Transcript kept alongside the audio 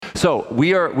So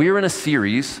we are in a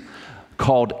series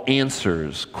called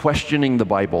Answers, Questioning the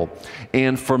Bible.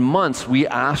 And for months, we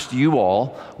asked you all,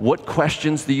 what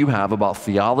questions do you have about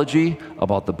theology,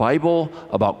 about the Bible,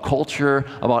 about culture,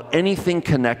 about anything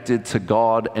connected to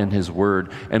God and His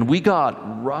Word? And we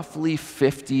got roughly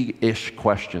 50-ish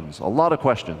questions, a lot of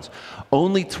questions.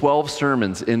 Only 12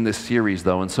 sermons in this series,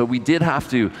 though, and so we did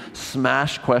have to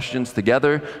smash questions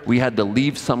together. We had to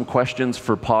leave some questions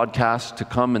for podcasts to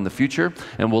come in the future,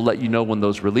 and we'll let you know when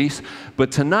those release.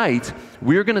 But tonight,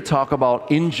 we're going to talk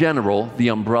about, in general, the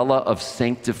umbrella of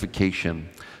sanctification.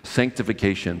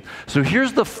 Sanctification. So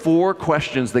here's the 4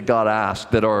 questions that God asked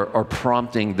that are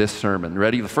prompting this sermon.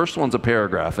 Ready? The first one's a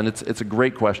paragraph, and it's a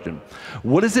great question.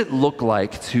 What does it look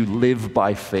like to live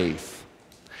by faith?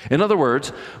 In other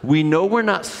words, we know we're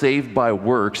not saved by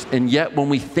works, and yet when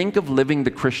we think of living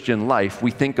the Christian life, we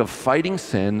think of fighting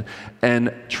sin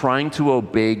and trying to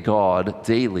obey God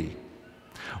daily.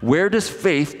 Where does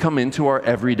faith come into our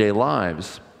everyday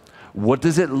lives? What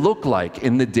does it look like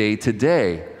in the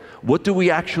day-to-day? What do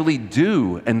we actually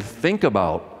do and think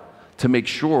about to make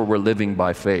sure we're living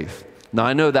by faith? Now,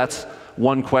 I know that's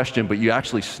one question, but you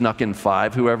actually snuck in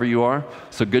 5, whoever you are.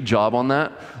 So good job on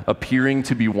that, appearing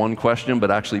to be one question,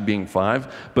 but actually being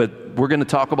 5. But we're going to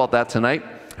talk about that tonight.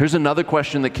 Here's another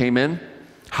question that came in.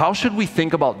 How should we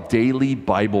think about daily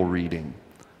Bible reading?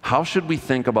 How should we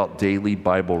think about daily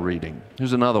Bible reading?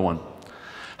 Here's another one.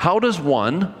 How does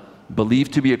one,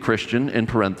 believed to be a Christian, in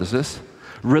parenthesis,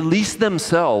 release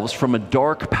themselves from a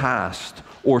dark past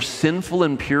or sinful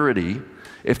impurity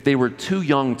if they were too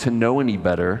young to know any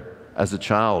better as a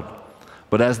child,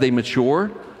 but as they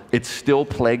mature, it still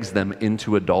plagues them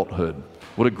into adulthood?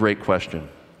 What a great question.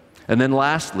 And then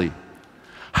lastly,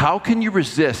 how can you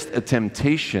resist a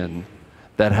temptation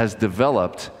that has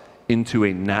developed into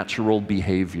a natural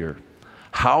behavior?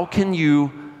 How can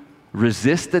you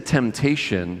resist the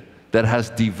temptation that has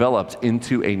developed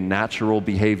into a natural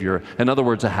behavior? In other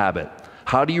words, a habit.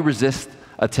 How do you resist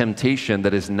a temptation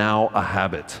that is now a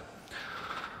habit?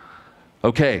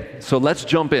 Okay, so let's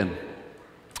jump in.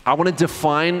 I want to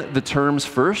define the terms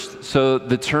first. So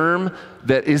the term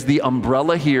that is the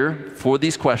umbrella here for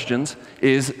these questions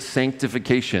is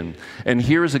sanctification. And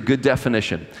here is a good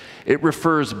definition. It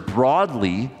refers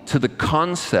broadly to the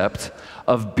concept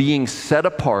of being set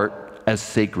apart as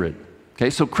sacred.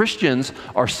 Okay, so Christians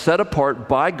are set apart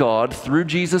by God through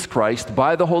Jesus Christ,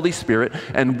 by the Holy Spirit,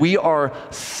 and we are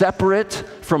separate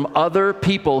from other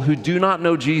people who do not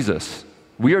know Jesus.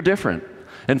 We are different.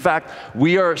 In fact,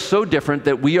 we are so different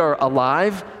that we are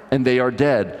alive and they are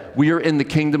dead. We are in the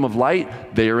kingdom of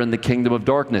light, they are in the kingdom of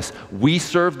darkness. We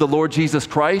serve the Lord Jesus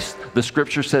Christ. The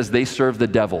scripture says they serve the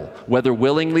devil, whether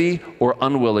willingly or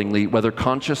unwillingly, whether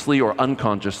consciously or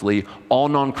unconsciously, all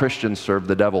non-Christians serve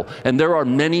the devil. And there are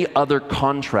many other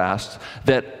contrasts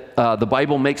that the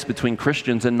Bible makes between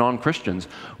Christians and non-Christians.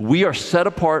 We are set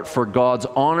apart for God's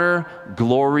honor,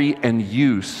 glory, and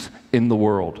use in the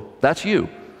world. That's you.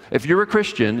 If you're a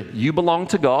Christian, you belong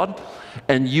to God,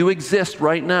 and you exist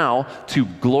right now to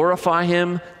glorify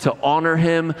Him, to honor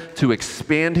Him, to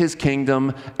expand His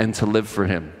kingdom, and to live for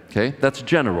Him. Okay? That's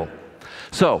general.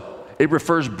 So, it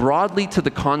refers broadly to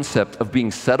the concept of being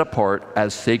set apart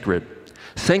as sacred.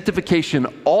 Sanctification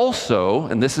also,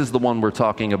 and this is the one we're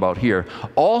talking about here,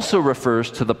 also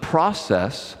refers to the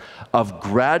process of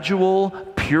gradual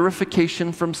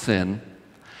purification from sin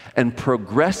and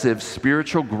progressive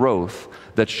spiritual growth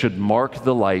that should mark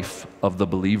the life of the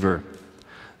believer.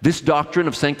 This doctrine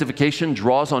of sanctification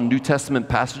draws on New Testament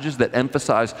passages that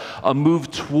emphasize a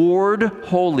move toward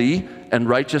holy and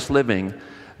righteous living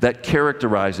that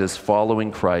characterizes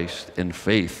following Christ in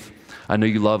faith. I know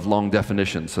you love long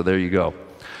definitions, so there you go.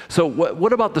 So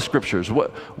what about the scriptures?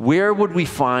 Where would we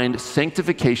find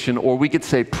sanctification, or we could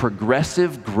say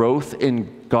progressive growth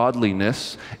in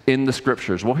godliness in the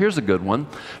scriptures? Well, here's a good one.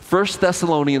 1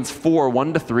 Thessalonians 4,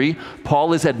 1-3,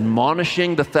 Paul is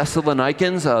admonishing the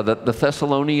Thessalonians, the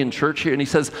Thessalonian church here, and he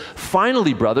says,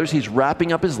 finally, brothers, he's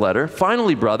wrapping up his letter.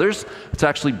 Finally, brothers, it's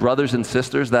actually brothers and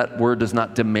sisters. That word does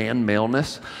not demand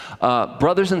maleness.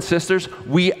 Brothers and sisters,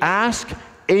 we ask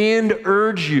and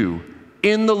urge you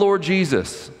in the Lord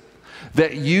Jesus,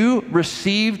 that you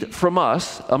received from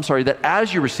us, that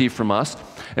as you received from us,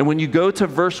 and when you go to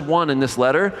verse 1 in this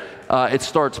letter, it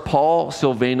starts Paul,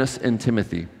 Silvanus, and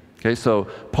Timothy. Okay, so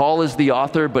Paul is the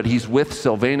author, but he's with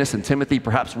Silvanus and Timothy.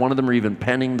 Perhaps one of them are even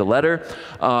penning the letter.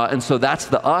 And so that's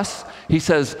the us. He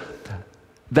says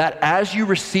that as you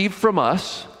received from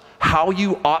us, how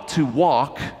you ought to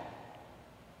walk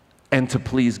and to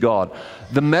please God.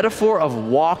 The metaphor of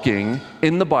walking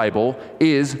in the Bible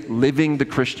is living the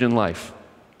Christian life.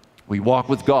 We walk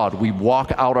with God. We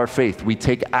walk out our faith. We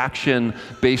take action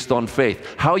based on faith.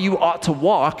 How you ought to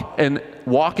walk, and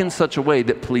walk in such a way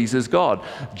that pleases God,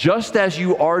 just as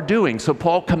you are doing. So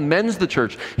Paul commends the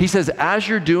church. He says, as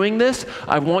you're doing this,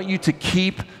 I want you to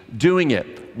keep doing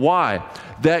it. Why?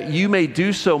 That you may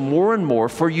do so more and more,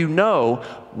 for you know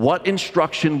what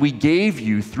instruction we gave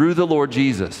you through the Lord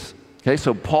Jesus. Okay,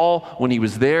 so Paul, when he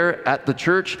was there at the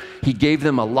church, he gave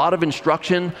them a lot of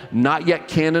instruction, not yet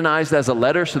canonized as a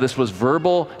letter, so this was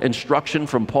verbal instruction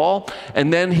from Paul.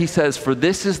 And then he says, for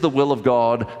this is the will of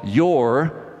God,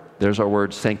 there's our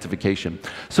word, sanctification.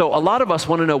 So a lot of us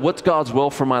want to know what's God's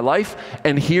will for my life,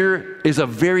 and here is a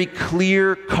very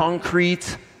clear,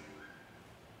 concrete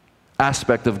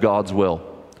aspect of God's will.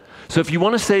 So if you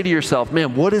want to say to yourself,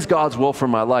 man, what is God's will for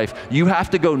my life? You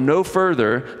have to go no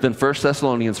further than 1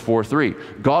 Thessalonians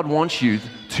 4:3. God wants you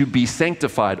to be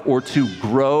sanctified, or to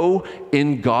grow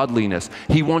in godliness.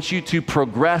 He wants you to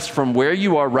progress from where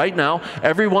you are right now.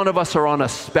 Every one of us are on a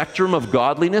spectrum of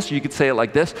godliness. You could say it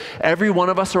like this. Every one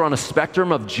of us are on a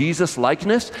spectrum of Jesus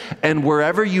likeness, and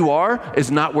wherever you are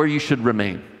is not where you should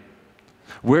remain.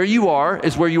 Where you are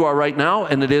is where you are right now,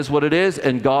 and it is what it is,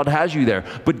 and God has you there.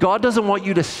 But God doesn't want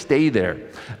you to stay there.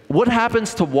 What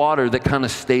happens to water that kind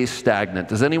of stays stagnant?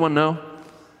 Does anyone know?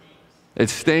 It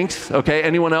stinks. Okay,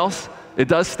 anyone else? It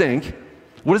does stink.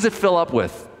 What does it fill up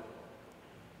with?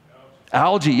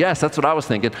 Algae. Yes, that's what I was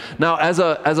thinking. Now, as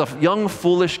a young,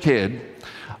 foolish kid,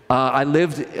 I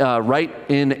lived right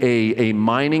in a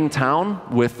mining town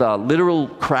with literal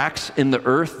cracks in the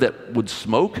earth that would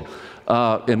smoke.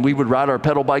 And we would ride our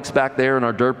pedal bikes back there and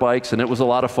our dirt bikes, and it was a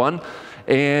lot of fun.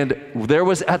 And there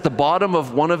was, at the bottom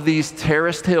of one of these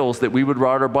terraced hills that we would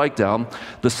ride our bike down,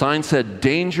 the sign said,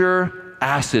 "Danger,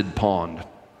 acid pond."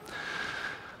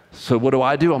 So what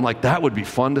do? I'm like, that would be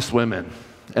fun to swim in.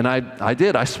 And I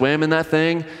did. I swam in that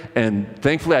thing, and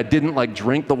thankfully I didn't like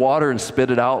drink the water and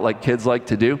spit it out like kids like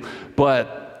to do.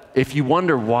 But if you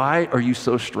wonder, why are you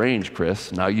so strange,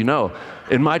 Chris? Now you know.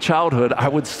 In my childhood, I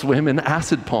would swim in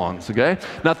acid ponds, okay?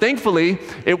 Now, thankfully,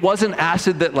 it wasn't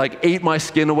acid that like ate my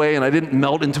skin away, and I didn't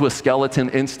melt into a skeleton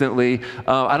instantly.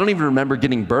 I don't even remember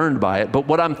getting burned by it, but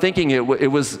what I'm thinking,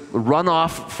 it was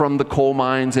runoff from the coal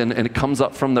mines, and it comes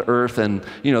up from the earth, and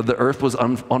you know, the earth was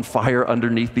on fire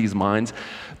underneath these mines.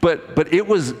 But it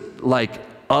was like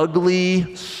ugly,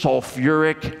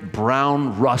 sulfuric,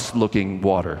 brown, rust-looking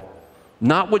water.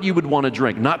 Not what you would want to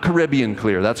drink, not Caribbean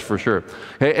clear, that's for sure.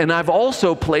 Okay? And I've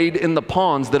also played in the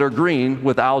ponds that are green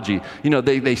with algae. You know,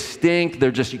 they stink, they're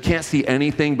just, you can't see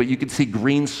anything, but you can see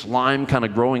green slime kind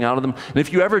of growing out of them. And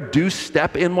if you ever do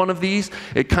step in one of these,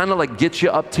 it kind of like gets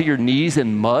you up to your knees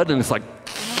in mud, and it's like,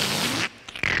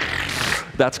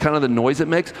 that's kind of the noise it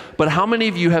makes. But how many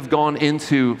of you have gone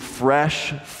into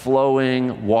fresh,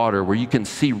 flowing water where you can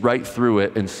see right through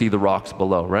it and see the rocks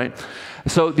below, right?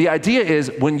 So the idea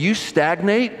is, when you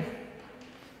stagnate,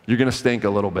 you're going to stink a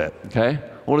little bit, okay?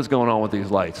 What is going on with these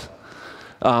lights?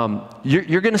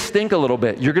 You're going to stink a little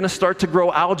bit. You're going to start to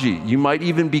grow algae. You might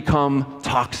even become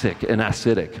toxic and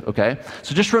acidic, okay?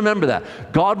 So just remember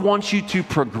that. God wants you to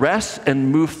progress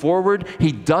and move forward.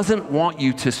 He doesn't want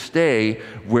you to stay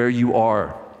where you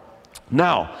are.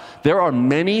 Now, there are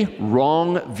many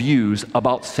wrong views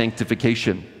about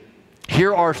sanctification.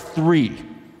 Here are three.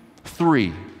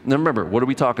 Now remember, what are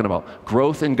we talking about?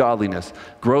 Growth in godliness,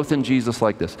 growth in Jesus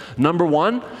like this. Number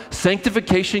one,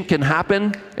 sanctification can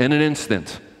happen in an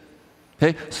instant.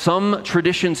 Okay? Some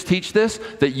traditions teach this,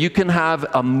 that you can have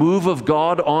a move of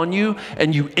God on you,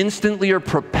 and you instantly are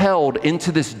propelled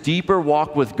into this deeper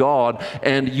walk with God,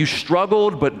 and you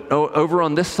struggled, but over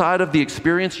on this side of the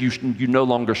experience, you no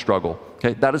longer struggle.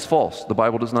 Okay? That is false. The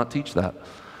Bible does not teach that.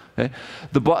 Okay?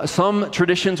 Some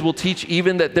traditions will teach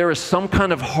even that there is some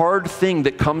kind of hard thing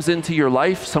that comes into your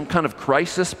life, some kind of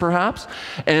crisis perhaps,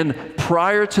 and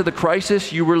prior to the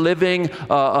crisis you were living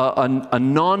a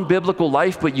non-biblical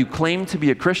life, but you claimed to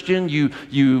be a Christian,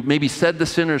 you maybe said the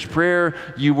sinner's prayer,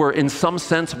 you were in some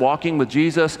sense walking with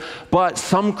Jesus, but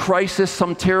some crisis,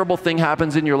 some terrible thing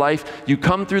happens in your life, you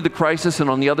come through the crisis, and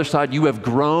on the other side you have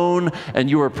grown and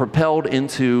you are propelled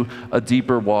into a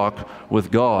deeper walk with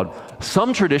God.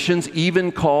 Some traditions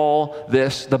even call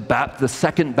this the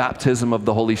second baptism of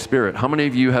the Holy Spirit. How many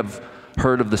of you have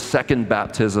heard of the second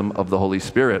baptism of the Holy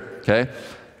Spirit? Okay,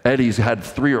 Eddie's had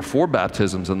 3 or 4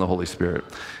 baptisms in the Holy Spirit.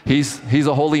 He's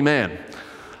a holy man.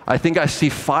 I think I see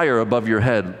fire above your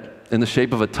head in the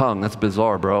shape of a tongue. That's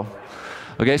bizarre, bro.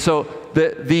 Okay, so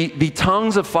the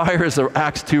tongues of fire is an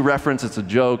Acts 2 reference. It's a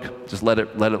joke. Just let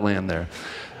it land there.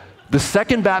 The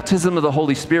second baptism of the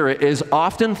Holy Spirit is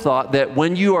often thought that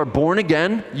when you are born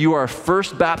again, you are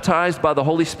first baptized by the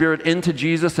Holy Spirit into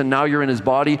Jesus, and now you're in his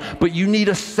body, but you need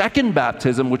a second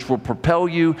baptism which will propel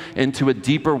you into a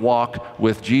deeper walk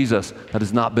with Jesus. That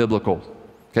is not biblical.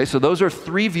 Okay, so those are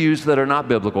three views that are not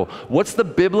biblical. What's the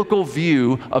biblical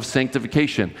view of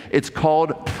sanctification? It's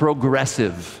called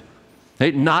progressive.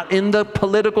 Okay, not in the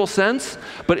political sense,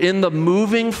 but in the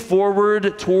moving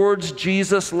forward towards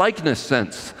Jesus likeness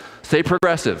sense. Say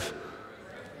progressive.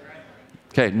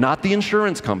 Okay, not the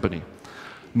insurance company.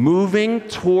 Moving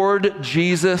toward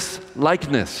Jesus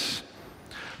likeness.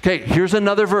 Okay, here's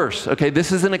another verse. Okay,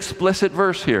 this is an explicit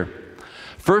verse here.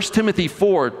 1 Timothy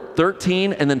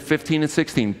 4:13 and then 15 and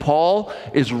 16. Paul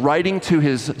is writing to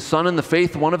his son in the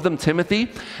faith, one of them Timothy,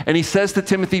 and he says to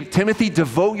Timothy, Timothy,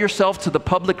 devote yourself to the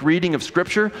public reading of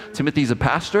Scripture. Timothy's a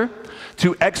pastor.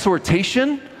 To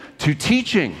exhortation, to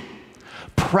teaching.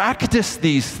 Practice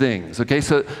these things. Okay,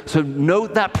 so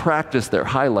note that practice there,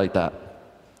 highlight that.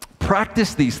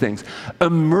 Practice these things.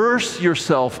 Immerse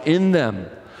yourself in them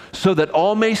so that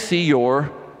all may see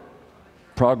your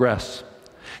progress.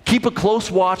 Keep a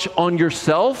close watch on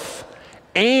yourself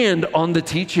and on the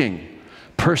teaching.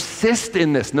 Persist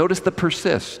in this. Notice the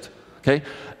persist. Okay?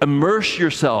 Immerse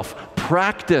yourself,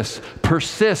 practice,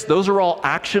 persist. Those are all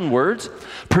action words.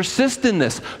 Persist in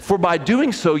this, for by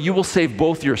doing so, you will save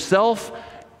both yourself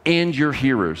and your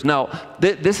hearers. Now,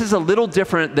 this is a little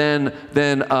different than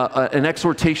an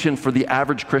exhortation for the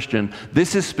average Christian.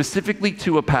 This is specifically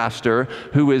to a pastor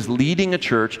who is leading a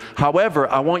church. However,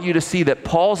 I want you to see that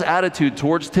Paul's attitude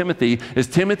towards Timothy is,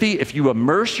 Timothy, if you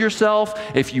immerse yourself,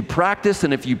 if you practice,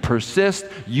 and if you persist,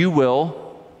 you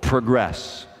will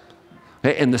progress.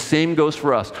 Okay, and the same goes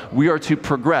for us. We are to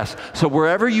progress. So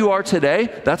wherever you are today,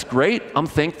 that's great. I'm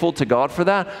thankful to God for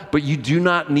that. But you do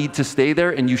not need to stay there,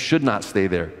 and you should not stay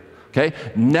there. Okay?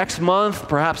 Next month,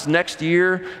 perhaps next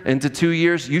year, into 2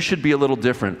 years, you should be a little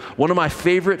different. One of my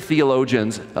favorite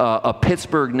theologians, a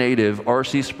Pittsburgh native,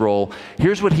 R.C. Sproul,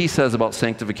 here's what he says about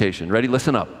sanctification. Ready?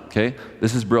 Listen up. Okay?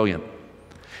 This is brilliant.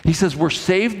 He says, we're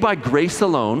saved by grace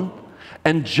alone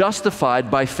and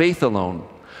justified by faith alone.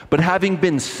 But having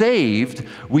been saved,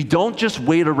 we don't just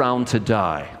wait around to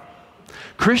die.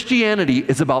 Christianity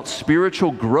is about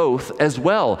spiritual growth as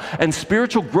well, and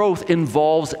spiritual growth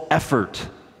involves effort,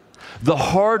 the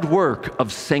hard work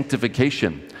of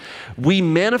sanctification. We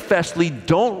manifestly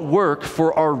don't work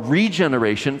for our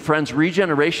regeneration. Friends,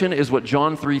 regeneration is what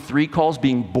John 3:3 calls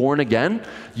being born again.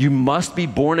 You must be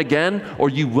born again or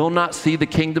you will not see the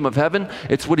kingdom of heaven.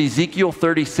 It's what Ezekiel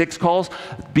 36 calls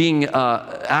being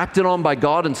acted on by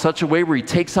God in such a way where he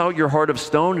takes out your heart of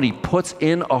stone and he puts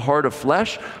in a heart of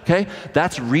flesh. Okay,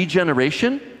 that's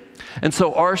regeneration. And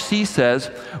so R.C. says,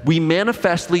 we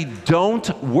manifestly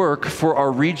don't work for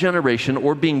our regeneration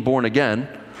or being born again,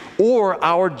 or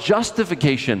our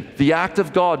justification, the act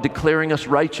of God declaring us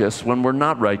righteous when we're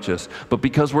not righteous. But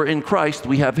because we're in Christ,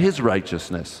 we have his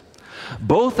righteousness.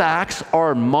 Both acts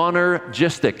are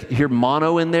monergistic. Hear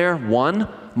mono in there, one.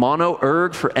 Mono,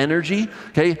 erg for energy.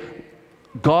 Okay,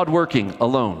 God working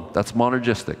alone. That's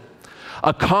monergistic.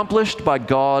 Accomplished by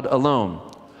God alone.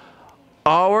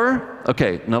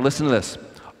 Okay, now listen to this.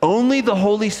 Only the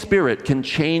Holy Spirit can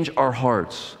change our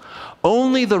hearts.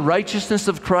 Only the righteousness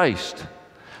of Christ,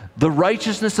 the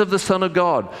righteousness of the Son of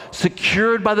God,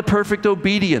 secured by the perfect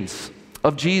obedience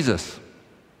of Jesus,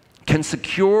 can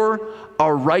secure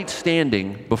our right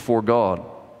standing before God.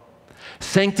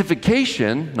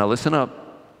 Sanctification, now listen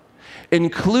up,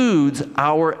 includes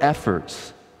our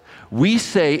efforts. We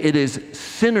say it is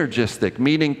synergistic,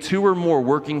 meaning two or more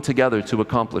working together to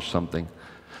accomplish something.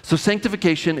 So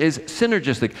sanctification is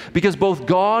synergistic because both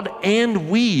God and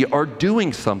we are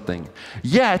doing something,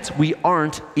 yet we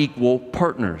aren't equal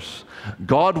partners.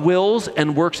 God wills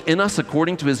and works in us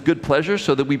according to his good pleasure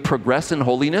so that we progress in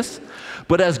holiness.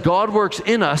 But as God works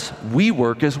in us, we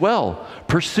work as well,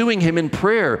 pursuing him in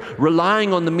prayer,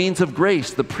 relying on the means of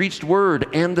grace, the preached word,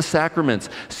 and the sacraments,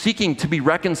 seeking to be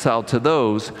reconciled to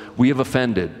those we have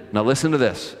offended. Now listen to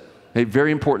this, a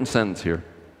very important sentence here.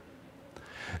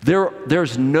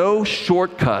 There's no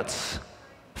shortcuts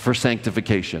for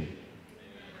sanctification.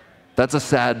 That's a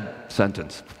sad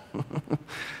sentence.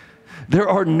 There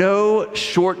are no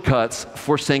shortcuts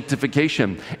for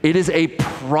sanctification. It is a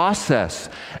process,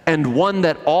 and one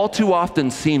that all too often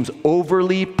seems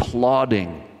overly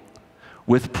plodding,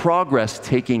 with progress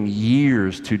taking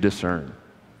years to discern.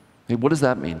 Hey, what does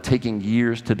that mean, taking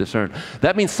years to discern?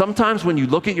 That means sometimes when you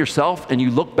look at yourself and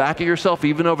you look back at yourself,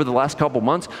 even over the last couple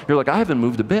months, you're like, I haven't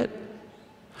moved a bit.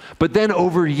 But then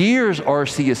over years,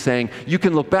 R.C. is saying, you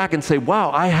can look back and say,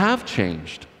 wow, I have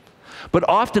changed. But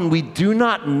often we do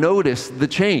not notice the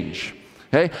change.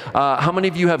 Okay? How many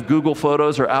of you have Google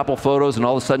Photos or Apple Photos and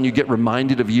all of a sudden you get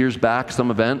reminded of years back, some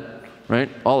event? Right?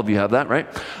 All of you have that, right?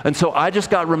 And so I just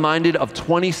got reminded of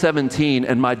 2017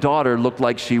 and my daughter looked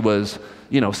like she was,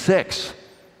 6,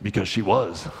 because she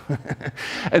was.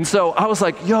 And so I was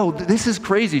like, yo, this is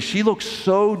crazy. She looks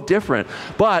so different.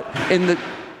 But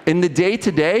in the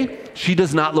day-to-day, she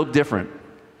does not look different.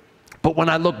 But when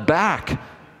I look back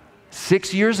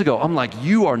 6 years ago, I'm like,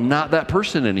 you are not that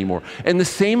person anymore. And the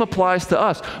same applies to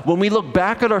us. When we look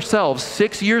back at ourselves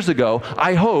 6 years ago,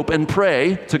 I hope and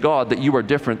pray to God that you are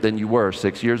different than you were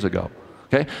 6 years ago.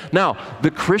 Okay? Now,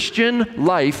 the Christian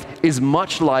life is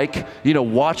much like,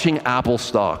 watching Apple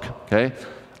stock. Okay?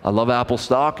 I love Apple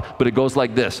stock, but it goes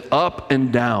like this, up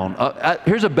and down.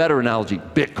 Here's a better analogy,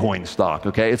 Bitcoin stock,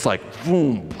 okay? It's like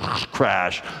boom,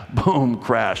 crash, boom,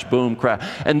 crash, boom, crash.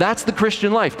 And that's the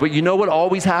Christian life. But you know what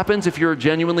always happens if you're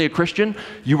genuinely a Christian?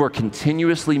 You are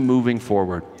continuously moving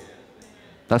forward.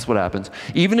 That's what happens.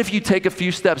 Even if you take a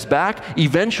few steps back,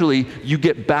 eventually you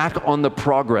get back on the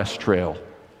progress trail.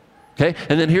 Okay?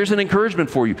 And then here's an encouragement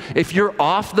for you. If you're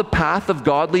off the path of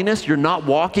godliness, you're not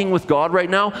walking with God right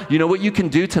now, you know what you can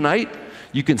do tonight?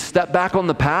 You can step back on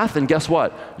the path, and guess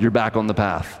what? You're back on the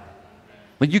path.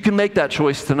 Like, you can make that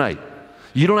choice tonight.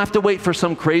 You don't have to wait for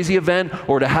some crazy event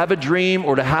or to have a dream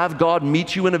or to have God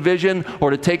meet you in a vision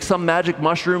or to take some magic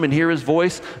mushroom and hear his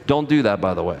voice. Don't do that,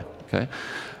 by the way. Okay?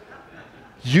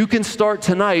 You can start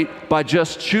tonight by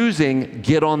just choosing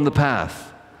get on the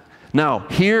path. Now,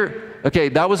 okay,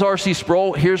 that was R.C.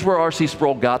 Sproul. Here's where R.C.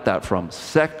 Sproul got that from.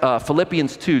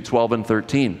 Philippians 2:12 and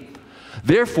 13.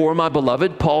 Therefore, my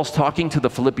beloved, Paul's talking to the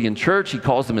Philippian church. He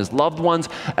calls them his loved ones.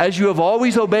 As you have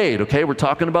always obeyed, okay, we're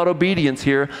talking about obedience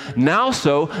here. Now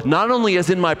so, not only as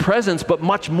in my presence, but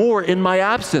much more in my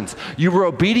absence. You were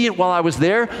obedient while I was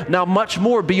there. Now much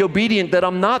more be obedient that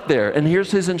I'm not there. And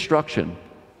here's his instruction.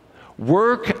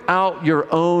 Work out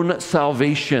your own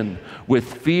salvation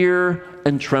with fear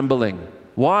and trembling.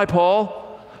 Why,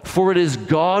 Paul? For it is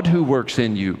God who works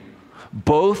in you,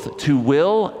 both to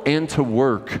will and to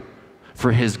work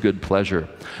for his good pleasure.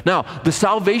 Now, the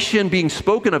salvation being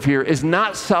spoken of here is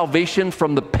not salvation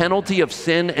from the penalty of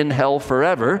sin and hell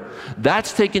forever.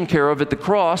 That's taken care of at the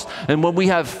cross. And when we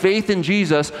have faith in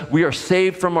Jesus, we are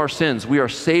saved from our sins. We are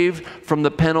saved from the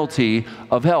penalty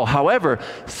of hell. However,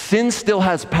 sin still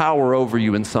has power over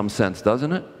you in some sense,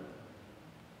 doesn't it?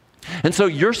 And so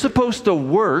you're supposed to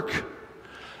work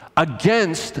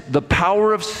against the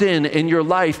power of sin in your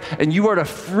life, and you are to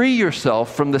free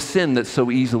yourself from the sin that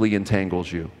so easily entangles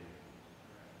you.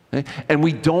 Okay? And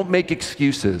we don't make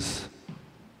excuses.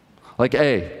 Like,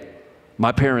 hey,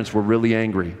 my parents were really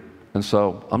angry, and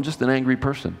so I'm just an angry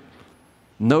person.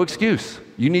 No excuse.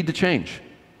 You need to change.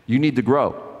 You need to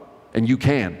grow, and you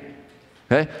can.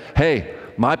 Okay? Hey,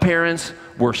 my parents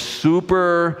were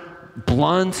super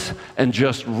blunt and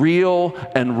just real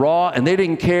and raw, and they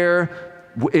didn't care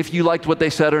if you liked what they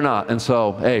said or not. And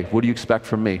so, hey, what do you expect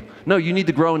from me? No, you need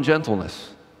to grow in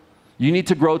gentleness. You need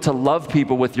to grow to love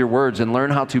people with your words and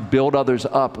learn how to build others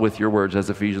up with your words, as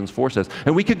Ephesians 4 says.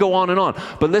 And we could go on and on.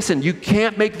 But listen, you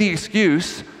can't make the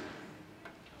excuse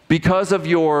because of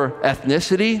your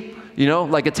ethnicity.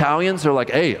 Like Italians are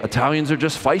like, hey, Italians are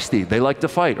just feisty. They like to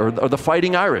fight. Or the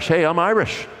fighting Irish. Hey, I'm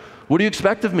Irish. What do you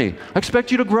expect of me? I expect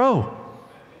you to grow.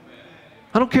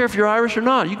 I don't care if you're Irish or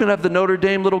not. You can have the Notre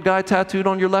Dame little guy tattooed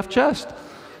on your left chest.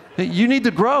 You need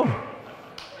to grow.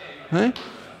 Okay?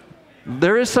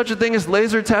 There is such a thing as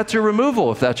laser tattoo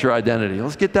removal if that's your identity.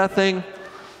 Let's get that thing.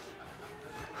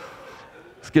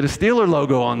 Let's get a Steeler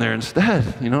logo on there instead.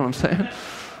 You know what I'm saying?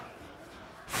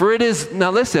 For it is,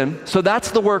 now listen, so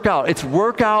that's the workout. It's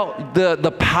work out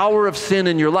the power of sin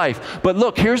in your life. But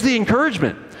look, here's the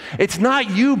encouragement. It's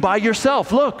not you by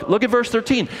yourself. Look at verse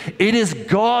 13. It is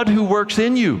God who works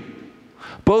in you,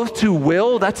 both to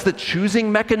will, that's the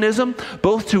choosing mechanism,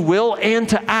 both to will and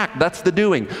to act, that's the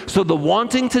doing. So the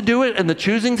wanting to do it and the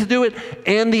choosing to do it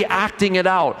and the acting it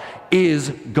out is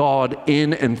God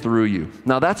in and through you.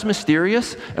 Now that's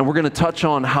mysterious, and we're going to touch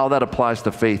on how that applies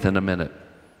to faith in a minute.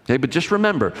 Okay, but just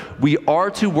remember, we are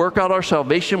to work out our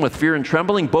salvation with fear and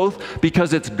trembling, both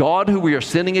because it's God who we are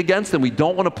sinning against and we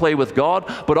don't want to play with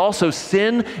God, but also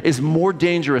sin is more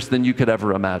dangerous than you could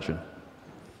ever imagine.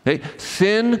 Okay?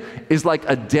 Sin is like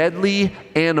a deadly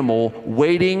animal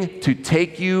waiting to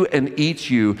take you and eat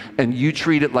you, and you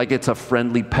treat it like it's a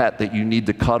friendly pet that you need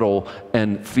to cuddle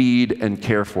and feed and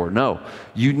care for. No,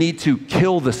 you need to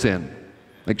kill the sin,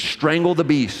 like strangle the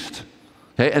beast.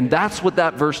 Okay? And that's what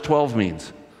that verse 12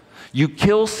 means. You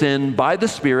kill sin by the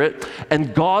Spirit,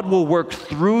 and God will work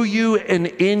through you and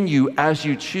in you as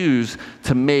you choose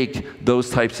to make those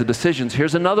types of decisions.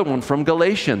 Here's another one from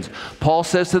Galatians. Paul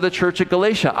says to the church at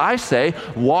Galatia, I say,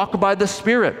 walk by the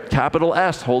Spirit, capital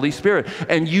S, Holy Spirit,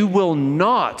 and you will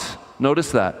not,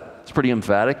 notice that, it's pretty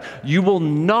emphatic, you will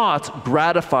not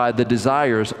gratify the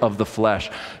desires of the flesh.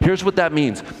 Here's what that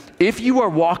means. If you are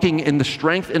walking in the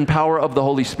strength and power of the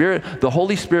Holy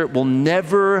Spirit will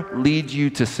never lead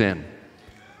you to sin,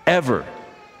 ever.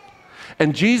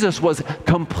 And Jesus was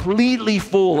completely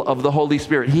full of the Holy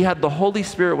Spirit. He had the Holy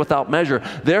Spirit without measure.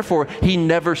 Therefore, he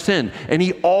never sinned. And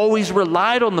he always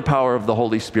relied on the power of the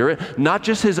Holy Spirit, not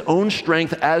just his own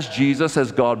strength as Jesus,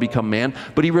 as God become man,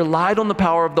 but he relied on the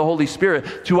power of the Holy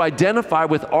Spirit to identify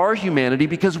with our humanity,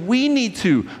 because we need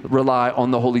to rely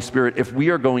on the Holy Spirit if we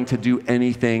are going to do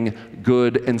anything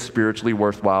good and spiritually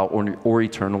worthwhile or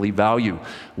eternally value.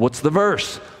 What's the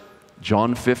verse?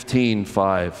 John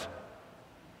 15:5.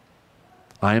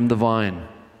 I am the vine,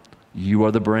 you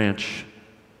are the branch.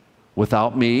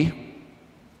 Without me,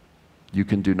 you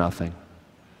can do nothing.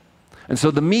 And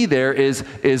so the me there is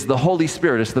the Holy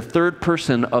Spirit. It's the third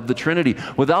person of the Trinity.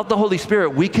 Without the Holy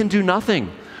Spirit, we can do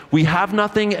nothing. We have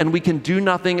nothing and we can do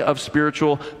nothing of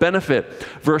spiritual benefit.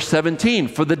 Verse 17,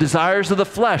 for the desires of the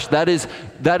flesh, that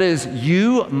is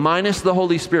you minus the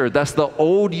Holy Spirit. That's the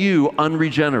old you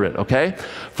unregenerate, okay?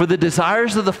 For the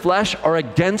desires of the flesh are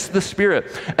against the Spirit,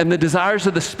 and the desires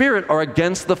of the Spirit are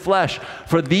against the flesh.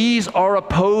 For these are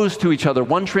opposed to each other.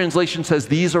 One translation says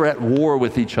these are at war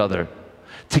with each other,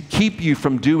 to keep you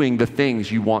from doing the things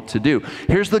you want to do.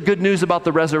 Here's the good news about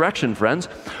the resurrection, friends.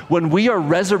 When we are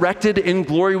resurrected in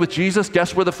glory with Jesus,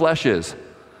 guess where the flesh is?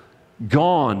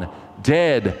 Gone,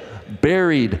 dead,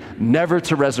 buried, never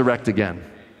to resurrect again.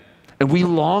 And we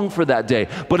long for that day.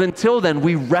 But until then,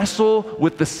 we wrestle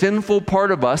with the sinful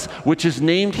part of us, which is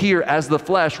named here as the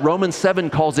flesh. Romans 7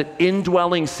 calls it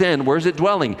indwelling sin. Where's it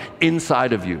dwelling?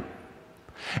 Inside of you.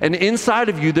 And inside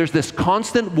of you, there's this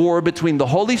constant war between the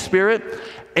Holy Spirit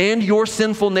and your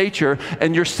sinful nature,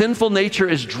 and your sinful nature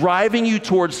is driving you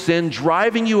towards sin,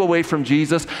 driving you away from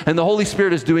Jesus, and the Holy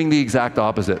Spirit is doing the exact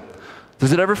opposite.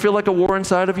 Does it ever feel like a war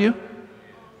inside of you?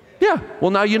 Yeah,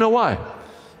 well now you know why.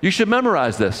 You should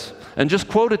memorize this and just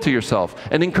quote it to yourself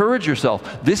and encourage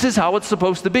yourself. This is how it's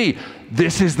supposed to be.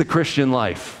 This is the Christian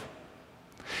life.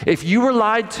 If you were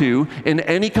lied to in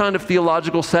any kind of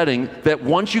theological setting that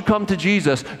once you come to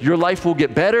Jesus, your life will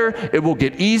get better, it will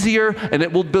get easier, and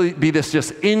it will be this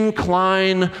just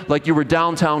incline, like you were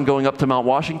downtown going up to Mount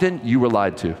Washington, you were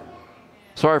lied to.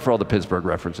 Sorry for all the Pittsburgh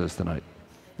references tonight.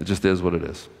 It just is what it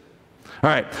is. All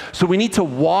right, so we need to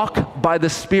walk by the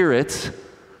Spirit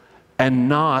and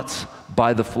not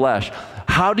by the flesh.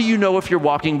 How do you know if you're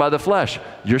walking by the flesh?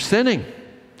 You're sinning.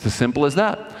 It's as simple as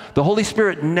that. The Holy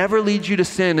Spirit never leads you to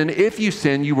sin, and if you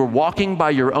sin, you were walking by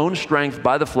your own strength,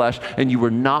 by the flesh, and you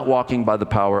were not walking by the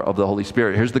power of the Holy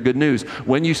Spirit. Here's the good news.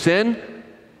 When you sin,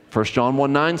 1 John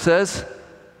 1:9 says,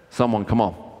 someone, come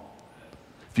on.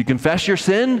 If you confess your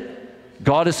sin,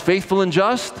 God is faithful and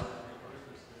just,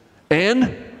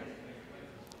 and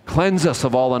cleanse us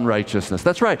of all unrighteousness.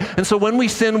 That's right. And so when we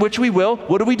sin, which we will,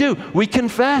 what do? We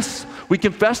confess. We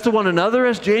confess to one another,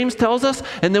 as James tells us,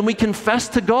 and then we confess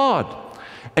to God.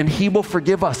 And he will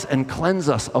forgive us and cleanse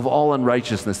us of all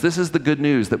unrighteousness. This is the good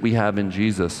news that we have in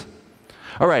Jesus.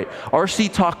 All right, R.C.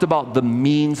 talked about the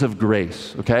means of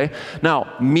grace, okay?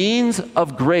 Now, means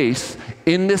of grace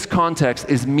in this context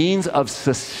is means of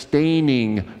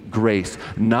sustaining grace,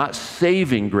 not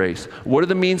saving grace. What are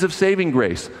the means of saving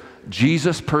grace?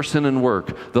 Jesus' person and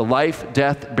work, the life,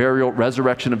 death, burial,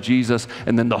 resurrection of Jesus,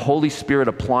 and then the Holy Spirit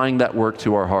applying that work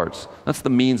to our hearts. That's the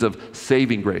means of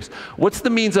saving grace. What's the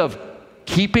means of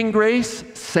keeping grace,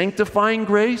 sanctifying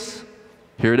grace?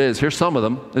 Here it is. Here's some of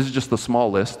them. This is just the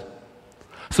small list.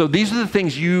 So these are the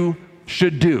things you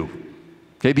should do.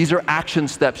 Okay, these are action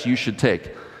steps you should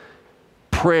take.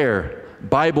 Prayer,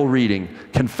 Bible reading,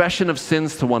 confession of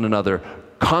sins to one another,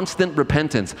 constant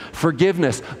repentance,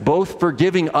 forgiveness, both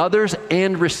forgiving others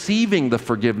and receiving the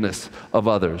forgiveness of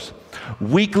others.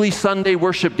 Weekly Sunday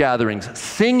worship gatherings,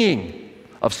 singing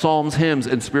of psalms, hymns,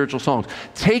 and spiritual songs,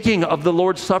 taking of the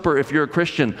Lord's Supper if you're a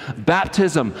Christian,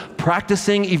 baptism,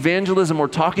 practicing evangelism or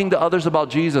talking to others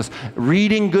about Jesus,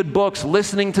 reading good books,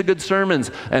 listening to good sermons,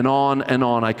 and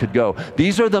on I could go.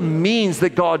 These are the means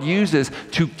that God uses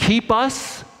to keep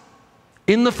us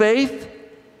in the faith.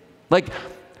 Like,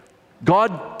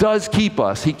 God does keep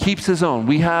us. He keeps his own.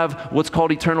 We have what's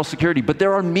called eternal security, but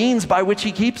there are means by which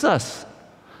he keeps us.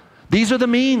 These are the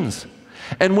means.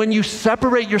 And when you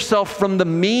separate yourself from the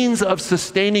means of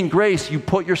sustaining grace, you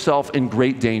put yourself in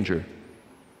great danger.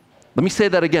 Let me say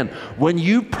that again. When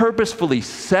you purposefully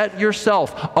set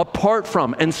yourself apart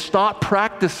from and stop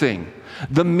practicing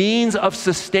the means of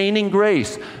sustaining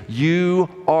grace, you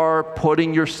are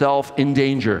putting yourself in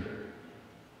danger.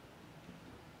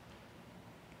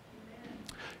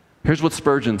 Here's what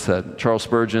Spurgeon said, Charles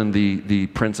Spurgeon, the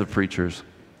Prince of Preachers.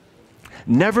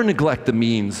 Never neglect the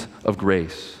means of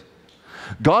grace.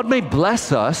 God may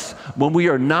bless us when we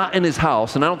are not in his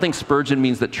house, and I don't think Spurgeon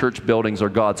means that church buildings are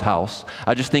God's house.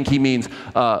 I just think he means,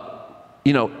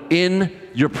 in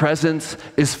your presence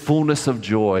is fullness of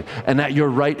joy, and at your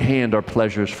right hand are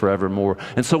pleasures forevermore.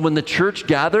 And so when the church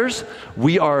gathers,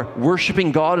 we are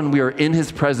worshiping God and we are in his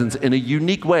presence in a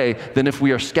unique way than if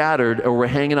we are scattered or we're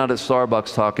hanging out at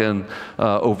Starbucks talking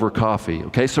over coffee.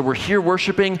 Okay, so we're here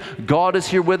worshiping, God is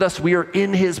here with us, we are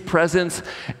in his presence,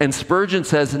 and Spurgeon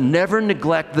says, never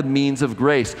neglect the means of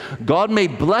grace. God may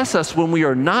bless us when we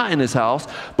are not in his house,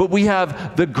 but we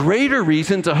have the greater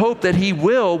reason to hope that he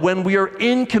will when we are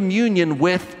in communion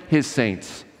with his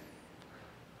saints.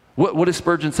 What is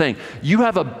Spurgeon saying? You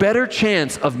have a better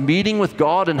chance of meeting with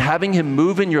God and having him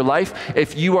move in your life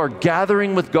if you are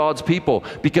gathering with God's people,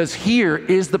 because here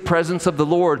is the presence of the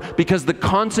Lord, because the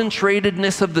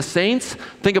concentratedness of the saints,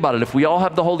 think about it, if we all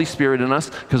have the Holy Spirit in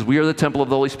us, because we are the temple of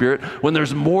the Holy Spirit, when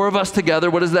there's more of us together,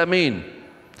 what does that mean?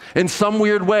 In some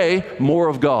weird way, more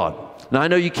of God. Now, I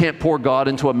know you can't pour God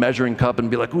into a measuring cup and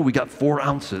be like, ooh, we got 4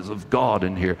 ounces of God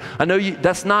in here. I know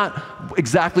that's not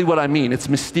exactly what I mean. It's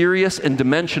mysterious and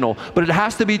dimensional, but it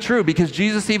has to be true because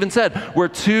Jesus even said, where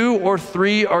 2 or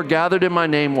 3 are gathered in my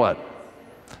name, what?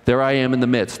 There I am in the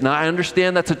midst. Now, I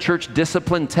understand that's a church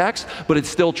discipline text, but it's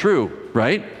still true,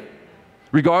 right?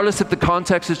 Regardless if the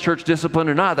context is church discipline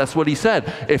or not, that's what he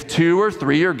said. If 2 or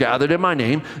 3 are gathered in my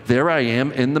name, there I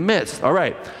am in the midst. All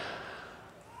right.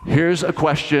 Here's a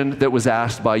question that was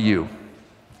asked by you.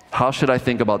 How should I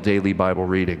think about daily Bible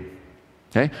reading?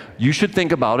 Okay? You should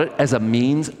think about it as a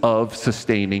means of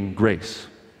sustaining grace.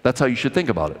 That's how you should think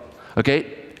about it.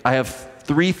 Okay? I have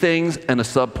 3 things and a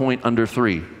subpoint under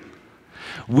 3.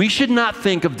 We should not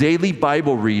think of daily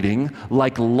Bible reading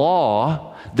like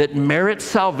law that merits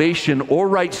salvation or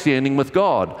right standing with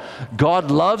God. God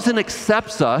loves and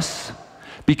accepts us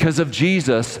because of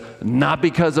Jesus, not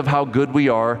because of how good we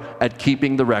are at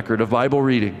keeping the record of Bible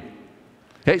reading.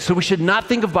 Okay, so we should not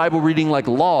think of Bible reading like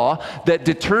law that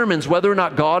determines whether or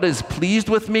not God is pleased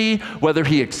with me, whether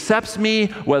he accepts me,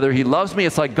 whether he loves me.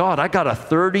 It's like, God, I got a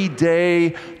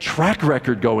 30-day track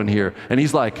record going here. And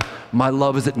he's like, my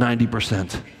love is at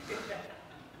 90%.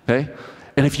 Okay?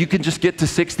 And if you can just get to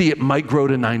 60, it might grow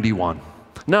to 91.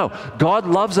 No, God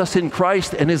loves us in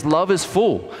Christ and his love is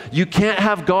full. You can't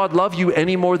have God love you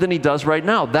any more than he does right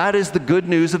now. That is the good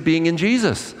news of being in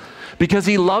Jesus, because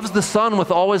he loves the Son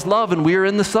with all his love and we are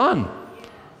in the Son.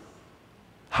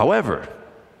 However,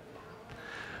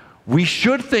 we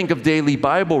should think of daily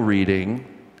Bible reading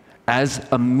as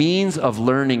a means of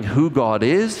learning who God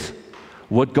is,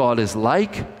 what God is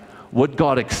like, what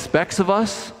God expects of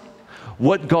us,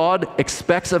 what God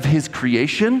expects of his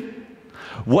creation,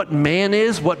 what man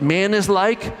is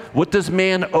like, what does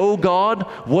man owe God,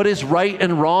 what is right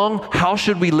and wrong, how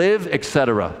should we live,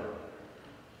 etc.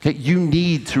 Okay, you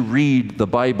need to read the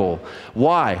Bible.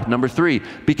 Why? Number 3,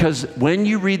 because when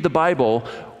you read the Bible,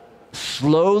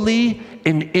 slowly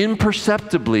and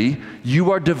imperceptibly,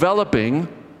 you are developing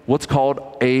what's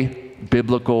called a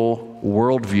biblical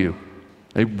worldview.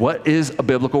 What is a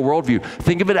biblical worldview?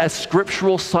 Think of it as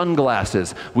scriptural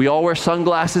sunglasses. We all wear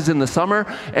sunglasses in the summer,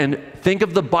 and think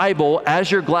of the Bible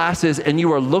as your glasses, and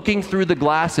you are looking through the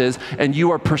glasses, and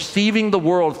you are perceiving the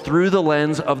world through the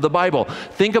lens of the Bible.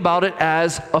 Think about it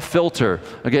as a filter.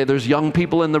 Okay, there's young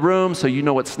people in the room, so you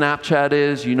know what Snapchat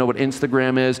is, you know what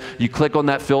Instagram is. You click on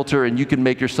that filter, and you can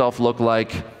make yourself look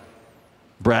like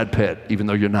Brad Pitt, even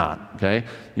though you're not, okay?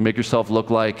 You make yourself look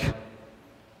like,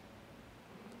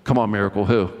 come on, Miracle,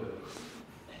 who?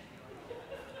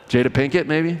 Jada Pinkett,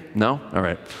 maybe? No? All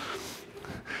right.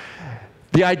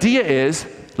 The idea is,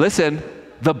 listen,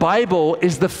 the Bible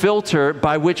is the filter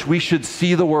by which we should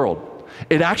see the world.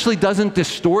 It actually doesn't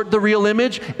distort the real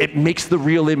image, it makes the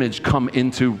real image come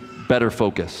into better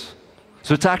focus.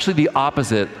 So it's actually the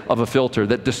opposite of a filter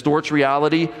that distorts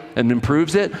reality and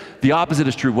improves it. The opposite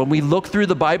is true. When we look through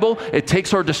the Bible, it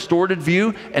takes our distorted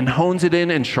view and hones it in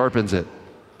and sharpens it.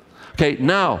 Okay,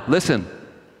 now, listen.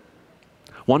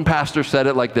 One pastor said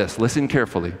it like this. Listen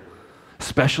carefully.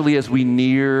 Especially as we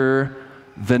near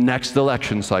the next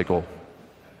election cycle.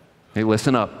 Okay,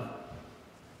 listen up.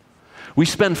 We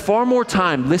spend far more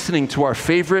time listening to our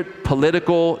favorite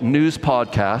political news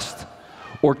podcast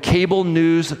or cable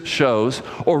news shows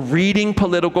or reading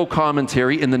political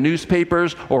commentary in the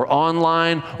newspapers or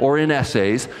online or in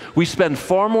essays. We spend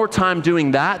far more time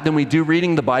doing that than we do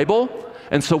reading the Bible.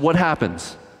 And so what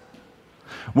happens?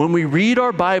 When we read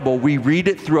our Bible, we read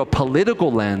it through a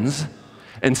political lens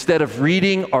instead of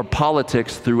reading our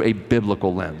politics through a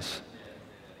biblical lens.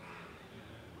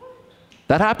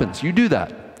 That happens. You do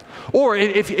that. Or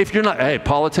if you're not, hey,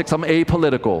 politics, I'm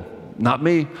apolitical. Not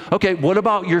me. Okay, what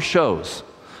about your shows?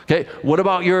 Okay, what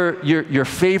about your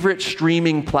favorite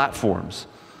streaming platforms?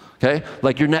 Okay,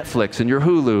 like your Netflix and your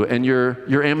Hulu and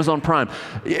your Amazon Prime.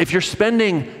 If you're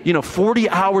spending 40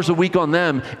 hours a week on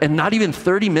them and not even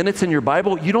 30 minutes in your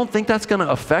Bible, you don't think that's going to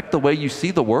affect the way you see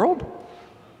the world?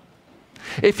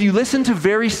 If you listen to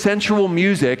very sensual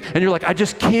music and you're like, I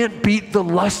just can't beat the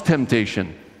lust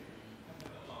temptation.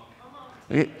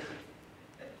 Okay.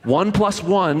 1 +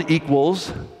 1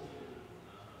 equals,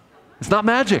 it's not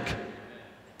magic.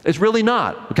 It's really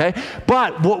not, okay?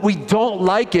 But what we don't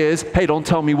like is, hey, don't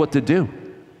tell me what to do.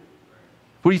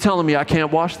 What are you telling me? I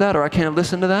can't watch that, or I can't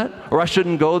listen to that, or I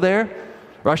shouldn't go there,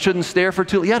 or I shouldn't stare for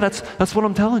too long? Yeah, that's what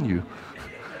I'm telling you.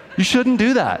 You shouldn't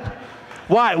do that.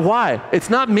 Why? It's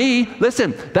not me.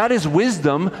 Listen, that is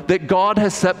wisdom that God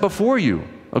has set before you,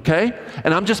 okay?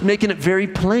 And I'm just making it very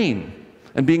plain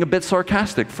and being a bit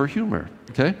sarcastic for humor,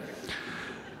 okay?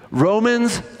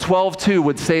 Romans 12:2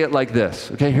 would say it like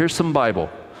this, okay? Here's some Bible.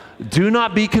 Do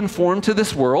not be conformed to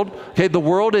this world. Okay, the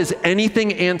world is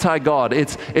anything anti-God.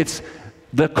 It's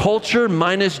the culture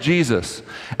minus Jesus.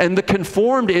 And the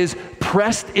conformed is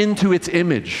pressed into its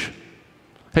image.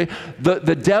 Okay,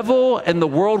 the devil and the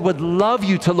world would love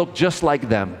you to look just like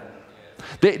them.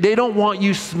 They don't want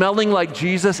you smelling like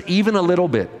Jesus even a little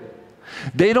bit.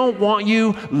 They don't want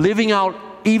you living out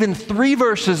even 3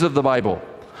 verses of the Bible.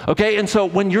 Okay, and so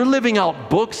when you're living out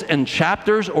books and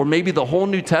chapters or maybe the whole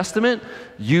New Testament,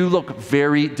 you look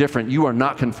very different. You are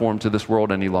not conformed to this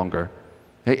world any longer.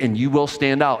 Okay, and you will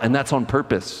stand out, and that's on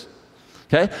purpose.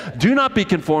 Okay, do not be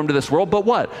conformed to this world, but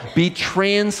what? Be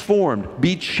transformed,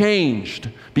 be changed,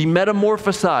 be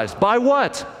metamorphosized. By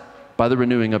what? By the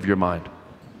renewing of your mind.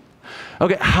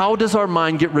 Okay, how does our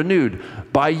mind get renewed?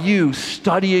 By you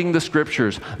studying the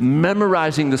Scriptures,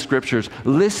 memorizing the Scriptures,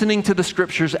 listening to the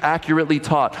Scriptures accurately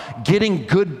taught, getting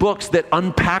good books that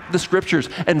unpack the Scriptures,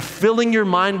 and filling your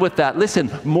mind with that.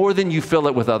 Listen, more than you fill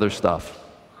it with other stuff.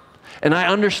 And I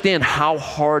understand how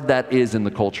hard that is in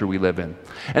the culture we live in.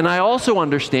 And I also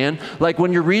understand, like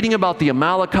when you're reading about the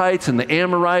Amalekites and the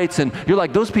Amorites, and you're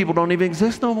like, those people don't even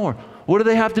exist no more. What do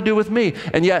they have to do with me?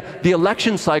 And yet the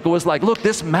election cycle was like, look,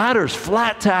 this matters,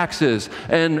 flat taxes,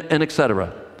 and et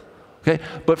cetera. Okay?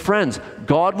 But friends,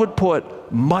 God would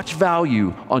put much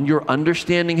value on your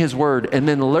understanding His Word and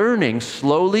then learning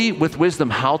slowly with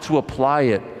wisdom how to apply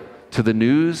it to the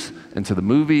news and to the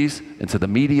movies and to the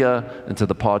media and to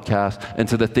the podcast and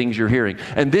to the things you're hearing.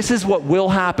 And this is what will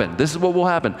happen. This is what will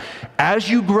happen. As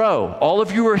you grow, all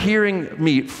of you are hearing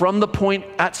me from the point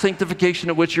at sanctification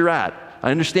at which you're at. I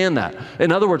understand that.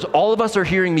 In other words, all of us are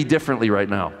hearing me differently right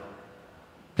now.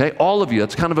 Okay, all of you.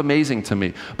 That's kind of amazing to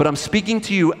me. But I'm speaking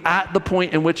to you at the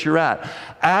point in which you're at.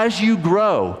 As you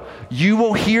grow, you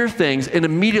will hear things, and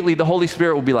immediately the Holy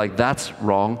Spirit will be like, that's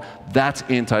wrong. That's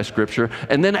anti-Scripture.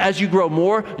 And then as you grow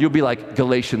more, you'll be like,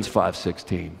 Galatians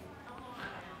 5:16.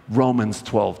 Romans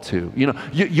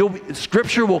 12:2.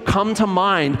 Scripture will come to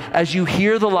mind as you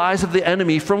hear the lies of the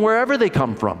enemy from wherever they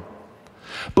come from.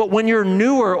 But when you're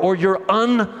newer or you're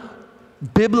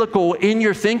unbiblical in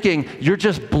your thinking, you're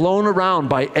just blown around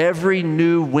by every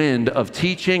new wind of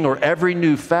teaching or every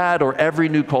new fad or every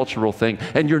new cultural thing,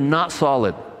 and you're not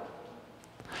solid.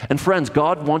 And friends,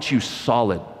 God wants you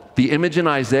solid. The image in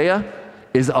Isaiah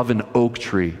is of an oak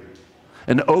tree.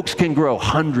 And oaks can grow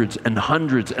hundreds and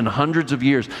hundreds and hundreds of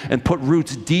years and put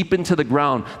roots deep into the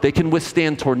ground. They can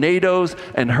withstand tornadoes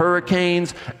and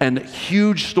hurricanes and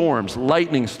huge storms,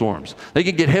 lightning storms. They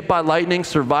can get hit by lightning,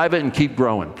 survive it, and keep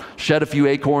growing. Shed a few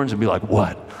acorns and be like,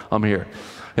 what? I'm here.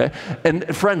 Okay?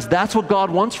 And friends, that's what God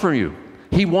wants from you.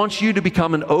 He wants you to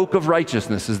become an oak of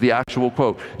righteousness, is the actual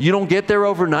quote. You don't get there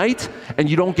overnight, and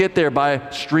you don't get there by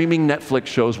streaming Netflix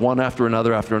shows one after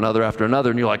another, after another, after another,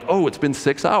 and you're like, oh, it's been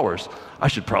 6 hours. I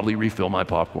should probably refill my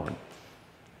popcorn,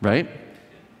 right?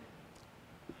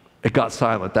 It got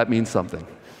silent. That means something.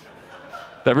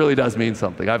 That really does mean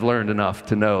something. I've learned enough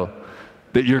to know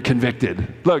that you're convicted.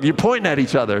 Look, you're pointing at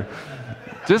each other.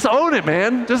 Just own it,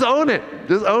 man. Just own it.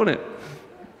 Just own it.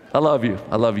 I love you.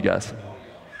 I love you guys.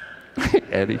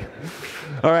 Eddie.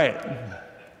 All right.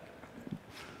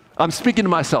 I'm speaking to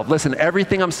myself. Listen,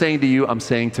 everything I'm saying to you, I'm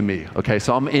saying to me. Okay,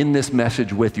 so I'm in this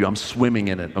message with you. I'm swimming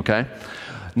in it, okay?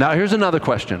 Now, here's another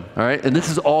question, all right? And this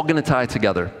is all going to tie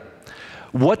together.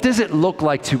 What does it look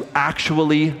like to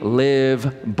actually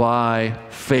live by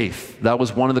faith? That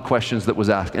was one of the questions that was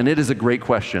asked, and it is a great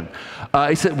question.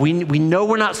 He said, we know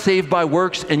we're not saved by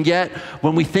works, and yet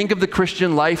when we think of the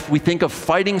Christian life, we think of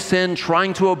fighting sin,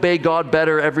 trying to obey God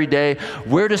better every day.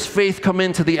 Where does faith come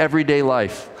into the everyday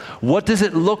life? What does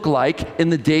it look like in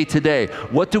the day-to-day?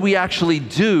 What do we actually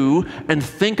do and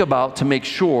think about to make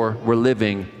sure we're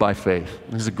living by faith?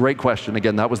 This is a great question.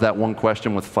 Again, that was that one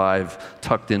question with 5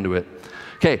 tucked into it.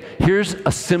 Okay, here's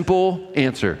a simple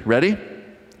answer. Ready?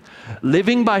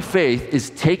 Living by faith is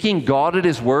taking God at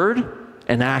His word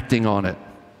and acting on it.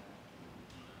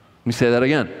 Let me say that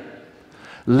again.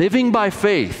 Living by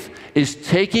faith is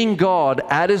taking God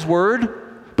at His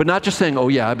word, but not just saying, oh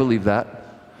yeah, I believe that.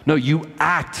 No, you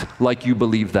act like you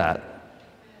believe that.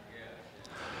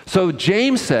 So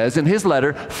James says in his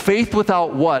letter, faith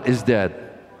without what is dead?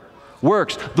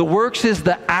 Works. The works is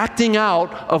the acting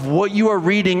out of what you are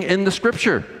reading in the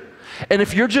scripture. And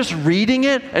if you're just reading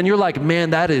it and you're like, man,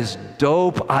 that is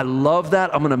dope, I love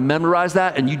that, I'm going to memorize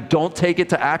that, and you don't take it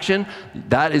to action,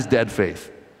 that is dead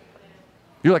faith.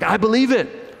 You're like, I believe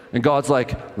it. And God's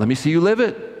like, let me see you live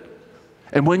it.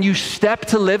 And when you step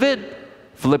to live it,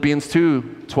 Philippians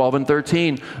 2:12 and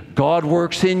 13, God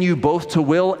works in you both to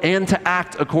will and to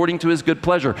act according to His good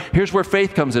pleasure. Here's where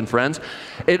faith comes in, friends.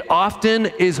 It often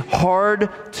is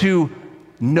hard to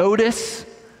notice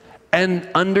and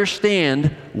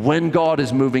understand when God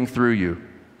is moving through you.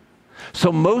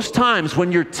 So most times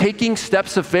when you're taking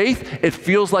steps of faith, it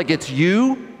feels like it's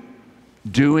you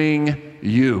doing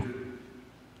you.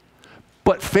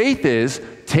 But faith is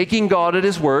taking God at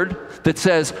His word that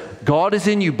says God is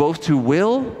in you both to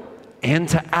will and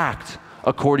to act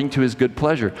according to His good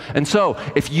pleasure. And so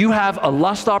if you have a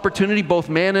lust opportunity, both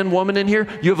man and woman in here,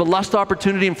 you have a lust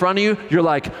opportunity in front of you, you're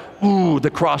like, ooh,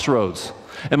 the crossroads.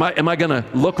 Am I going to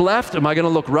look left? Am I going to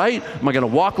look right? Am I going to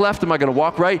walk left? Am I going to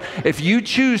walk right? If you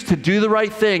choose to do the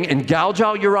right thing and gouge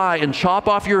out your eye and chop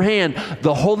off your hand,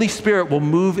 the Holy Spirit will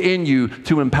move in you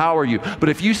to empower you. But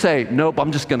if you say, nope,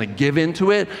 I'm just going to give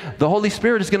into it, the Holy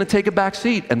Spirit is going to take a back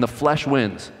seat and the flesh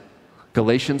wins.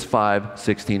 Galatians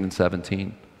 5:16 and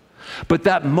 17. But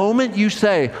that moment you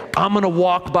say, I'm going to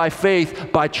walk by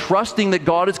faith, by trusting that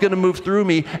God is going to move through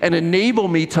me and enable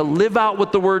me to live out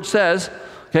what the Word says.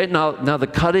 Okay, now the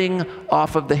cutting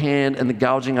off of the hand and the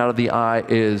gouging out of the eye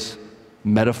is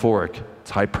metaphoric. It's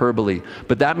hyperbole.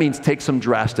 But that means take some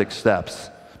drastic steps.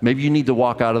 Maybe you need to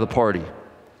walk out of the party.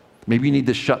 Maybe you need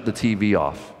to shut the TV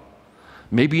off.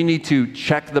 Maybe you need to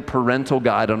check the parental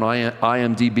guide on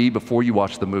IMDb before you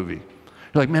watch the movie.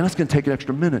 You're like, man, that's going to take an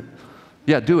extra minute.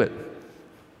 Yeah, do it.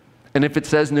 And if it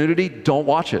says nudity, don't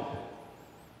watch it.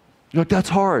 You're like, that's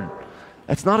hard.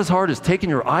 That's not as hard as taking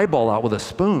your eyeball out with a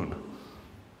spoon.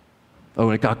 Oh,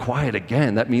 and it got quiet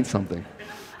again. That means something.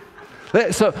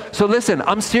 So listen,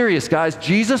 I'm serious, guys.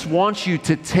 Jesus wants you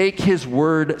to take His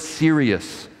word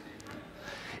serious.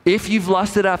 If you've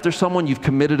lusted after someone, you've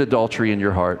committed adultery in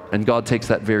your heart, and God takes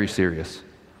that very serious.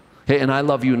 Okay, and I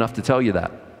love you enough to tell you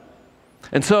that.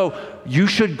 And so you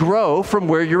should grow from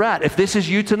where you're at. If this is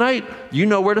you tonight, you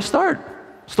know where to start.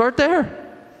 Start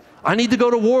there. I need to go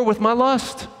to war with my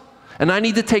lust, and I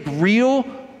need to take real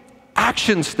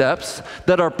action steps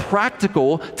that are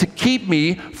practical to keep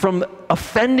me from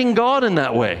offending God in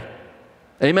that way.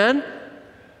 Amen?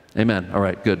 Amen. All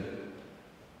right, good.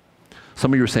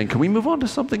 Some of you are saying, can we move on to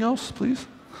something else, please?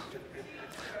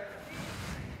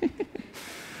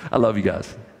 I love you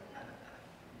guys.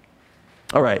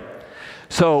 All right.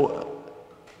 So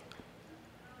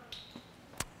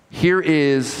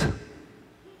here's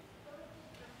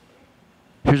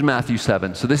Matthew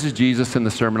 7. So this is Jesus in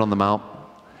the Sermon on the Mount.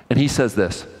 And He says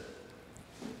this,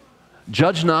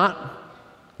 judge not,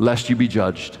 lest you be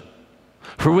judged.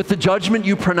 For with the judgment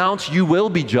you pronounce, you will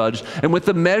be judged. And with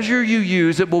the measure you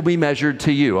use, it will be measured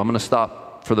to you. I'm going to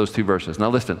stop for those 2 verses. Now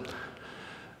listen,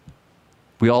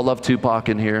 we all love Tupac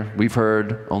in here. We've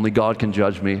heard, only God can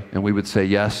judge me. And we would say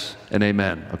yes and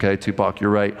amen. Okay, Tupac,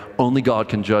 you're right. Only God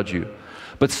can judge you.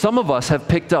 But some of us have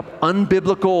picked up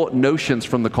unbiblical notions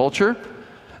from the culture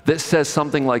that says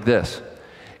something like this.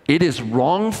 It is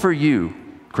wrong for you,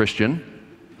 Christian,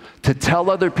 to tell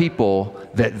other people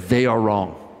that they are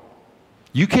wrong.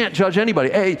 You can't judge anybody.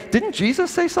 Hey, didn't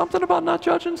Jesus say something about not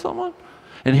judging someone?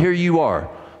 And here you are,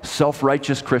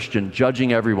 self-righteous Christian,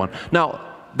 judging everyone. Now,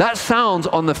 that sounds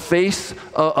on the face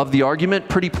of the argument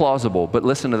pretty plausible, but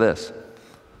listen to this.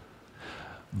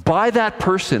 By that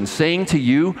person saying to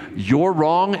you, you're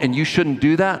wrong and you shouldn't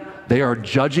do that, they are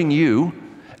judging you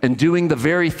and doing the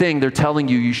very thing they're telling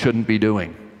you you shouldn't be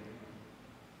doing.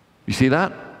 You see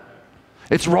that?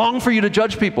 It's wrong for you to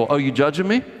judge people. Oh, you judging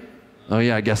me? Oh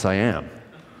yeah, I guess I am.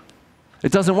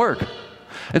 It doesn't work.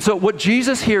 And so what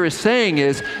Jesus here is saying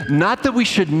is not that we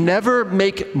should never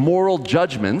make moral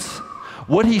judgments.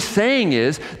 What he's saying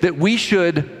is that we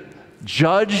should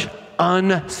judge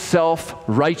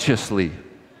unself-righteously.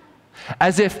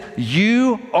 As if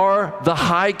you are the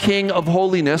high king of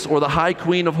holiness or the high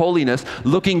queen of holiness,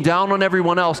 looking down on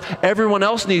everyone else. Everyone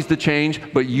else needs to change,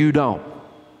 but you don't.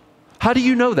 How do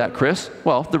you know that, Chris?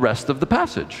 Well, the rest of the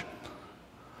passage.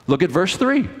 Look at verse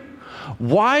 3.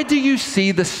 Why do you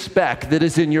see the speck that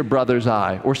is in your brother's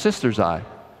eye or sister's eye?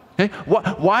 Okay?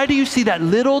 Why do you see that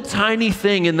little tiny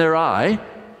thing in their eye,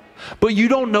 but you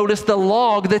don't notice the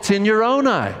log that's in your own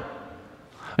eye?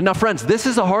 Now, friends, this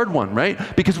is a hard one, right?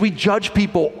 Because we judge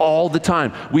people all the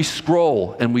time. We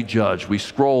scroll and we judge. We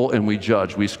scroll and we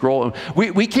judge. We scroll.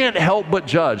 We can't help but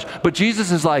judge. But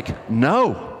Jesus is like,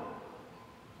 no.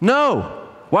 No.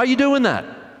 Why are you doing that?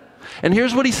 And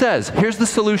here's what he says. Here's the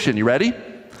solution. You ready?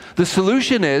 The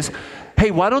solution is,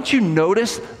 hey, why don't you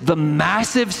notice the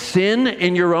massive sin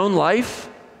in your own life?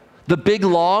 The big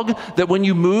log that when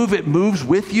you move, it moves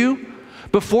with you?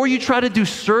 Before you try to do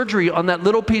surgery on that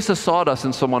little piece of sawdust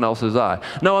in someone else's eye.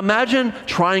 Now imagine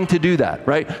trying to do that,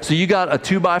 right? So you got a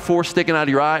 2x4 sticking out of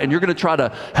your eye and you're gonna try to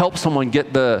help someone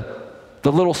get the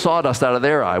little sawdust out of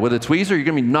their eye. With a tweezer, you're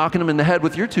gonna be knocking them in the head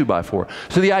with your 2x4.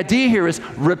 So the idea here is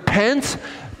repent,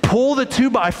 pull the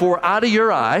 2x4 out of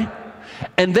your eye,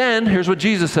 and then here's what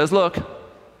Jesus says, look.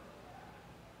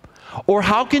 Or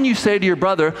how can you say to your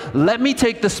brother, let me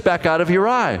take the speck out of your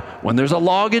eye, when there's a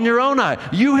log in your own eye?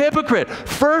 You hypocrite.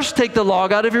 First take the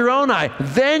log out of your own eye,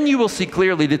 then you will see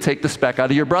clearly to take the speck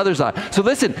out of your brother's eye. So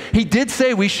listen, he did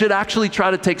say we should actually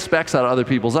try to take specks out of other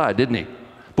people's eye, didn't he?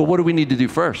 But what do we need to do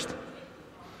first?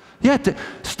 Yeah,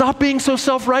 stop being so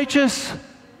self-righteous.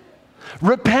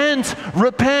 Repent,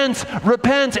 repent,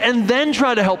 repent, and then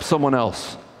try to help someone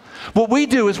else. What we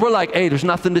do is we're like, hey, there's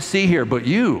nothing to see here, but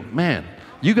you, man,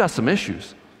 you got some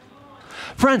issues.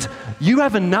 Friends, you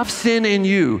have enough sin in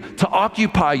you to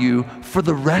occupy you for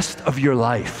the rest of your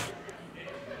life.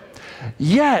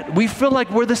 Yet, we feel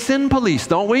like we're the sin police,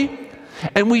 don't we?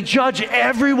 And we judge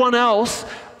everyone else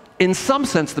in some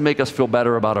sense to make us feel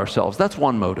better about ourselves. That's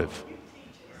one motive,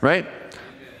 right?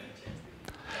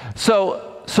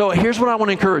 So here's what I want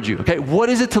to encourage you, okay? What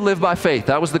is it to live by faith?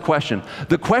 That was the question.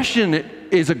 The question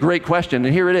is a great question,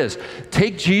 and here it is.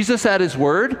 Take Jesus at his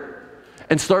word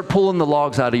and start pulling the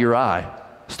logs out of your eye.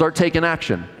 Start taking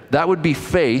action. That would be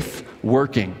faith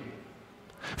working.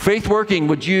 Faith working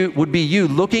would be you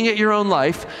looking at your own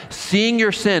life, seeing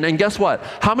your sin, and guess what?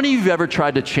 How many of you have ever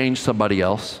tried to change somebody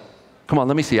else? Come on,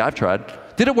 let me see. I've tried.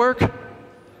 Did it work?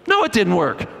 No, it didn't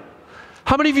work.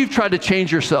 How many of you have tried to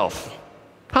change yourself?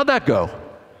 How'd that go?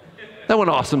 That went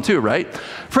awesome too, right?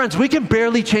 Friends, we can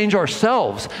barely change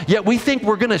ourselves, yet we think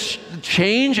we're going to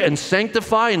change and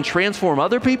sanctify and transform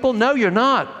other people? No, you're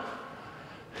not.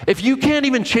 If you can't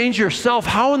even change yourself,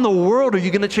 how in the world are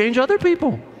you going to change other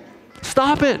people?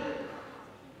 Stop it.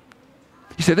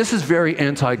 You say, this is very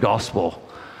anti-gospel.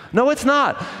 No, it's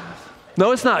not.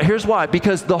 No, it's not. Here's why.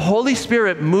 Because the Holy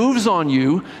Spirit moves on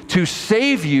you to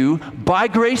save you by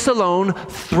grace alone,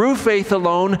 through faith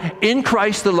alone, in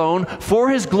Christ alone, for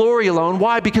his glory alone.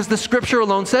 Why? Because the scripture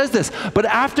alone says this. But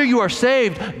after you are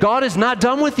saved, God is not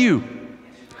done with you.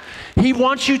 He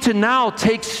wants you to now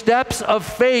take steps of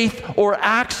faith or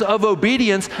acts of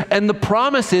obedience, and the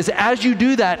promise is as you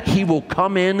do that, he will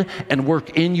come in and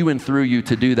work in you and through you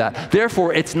to do that.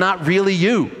 Therefore, it's not really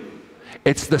you.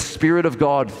 It's the Spirit of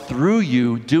God through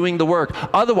you doing the work.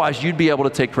 Otherwise, you'd be able to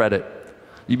take credit.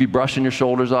 You'd be brushing your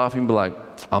shoulders off and be like,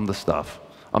 I'm the stuff.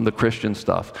 I'm the Christian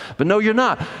stuff. But no, you're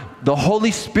not. The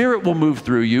Holy Spirit will move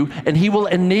through you, and he will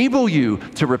enable you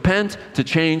to repent, to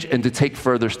change, and to take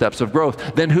further steps of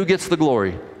growth. Then who gets the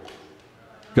glory?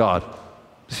 God.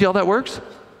 See how that works?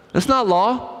 That's not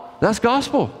law. That's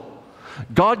gospel.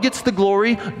 God gets the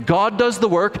glory, God does the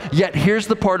work, yet here's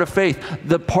the part of faith.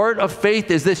 The part of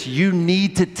faith is this: you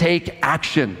need to take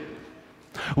action.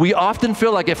 We often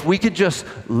feel like if we could just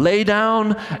lay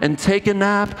down and take a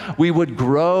nap, we would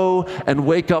grow and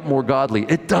wake up more godly.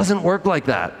 It doesn't work like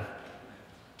that.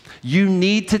 You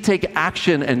need to take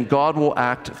action, and God will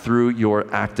act through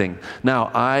your acting.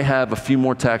 Now, I have a few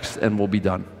more texts and we'll be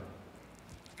done.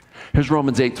 Here's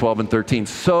Romans 8, 12, and 13.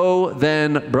 So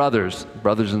then, brothers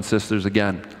and sisters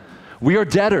again, we are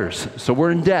debtors, so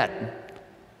we're in debt.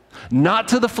 Not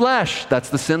to the flesh, that's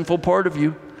the sinful part of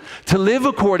you, to live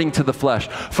according to the flesh.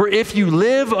 For if you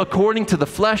live according to the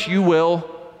flesh, you will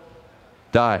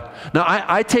die. Now,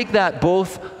 I take that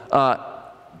both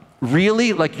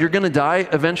really, like you're going to die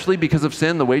eventually because of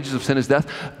sin. The wages of sin is death.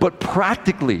 But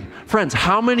practically, friends,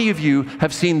 how many of you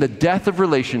have seen the death of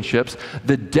relationships,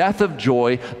 the death of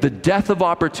joy, the death of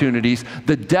opportunities,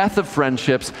 the death of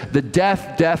friendships, the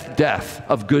death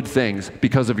of good things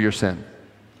because of your sin?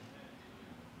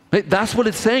 That's what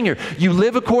it's saying here. You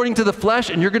live according to the flesh,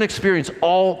 and you're going to experience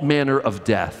all manner of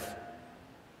death.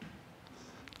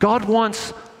 God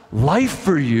wants life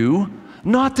for you,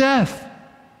 not death.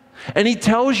 And he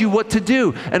tells you what to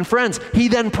do. And friends, he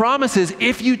then promises,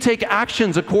 if you take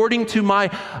actions according to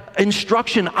my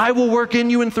instruction, I will work in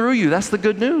you and through you. That's the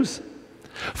good news.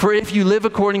 For if you live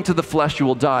according to the flesh, you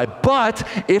will die. But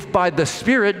if by the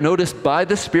Spirit, notice by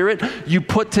the Spirit, you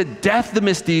put to death the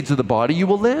misdeeds of the body, you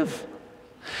will live.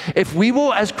 If we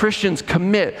will, as Christians,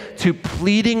 commit to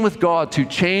pleading with God to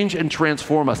change and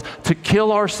transform us, to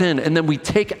kill our sin, and then we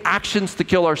take actions to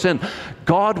kill our sin,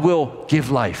 God will give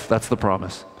life. That's the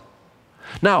promise.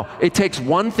 Now, it takes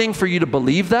one thing for you to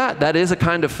believe that. That is a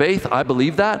kind of faith. I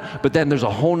believe that. But then there's a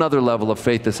whole nother level of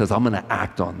faith that says, I'm going to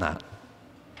act on that.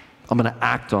 I'm going to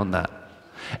act on that.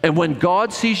 And when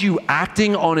God sees you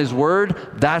acting on his word,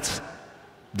 that's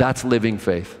living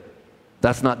faith.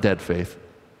 That's not dead faith.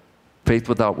 Faith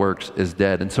without works is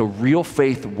dead. And so real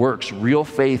faith works. Real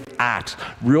faith acts.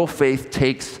 Real faith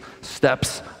takes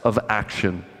steps of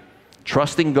action.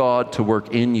 Trusting God to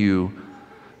work in you,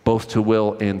 both to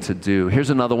will and to do.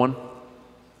 Here's another one.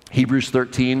 Hebrews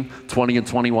 13, 20 and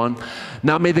 21.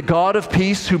 Now may the God of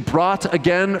peace, who brought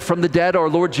again from the dead our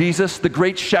Lord Jesus, the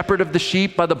great shepherd of the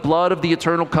sheep by the blood of the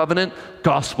eternal covenant,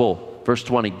 gospel, verse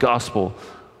 20, gospel,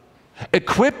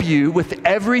 equip you with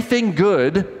everything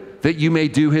good that you may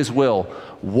do his will,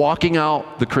 walking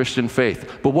out the Christian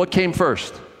faith. But what came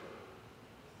first?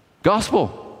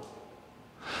 Gospel.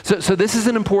 So this is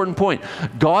an important point.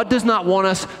 God does not want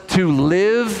us to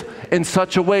live in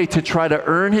such a way to try to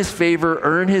earn his favor,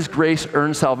 earn his grace,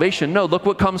 earn salvation. No, look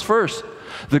what comes first.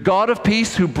 The God of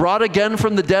peace, who brought again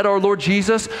from the dead our Lord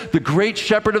Jesus, the great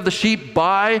shepherd of the sheep,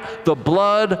 by the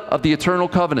blood of the eternal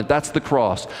covenant. That's the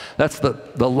cross. That's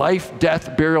the life,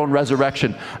 death, burial, and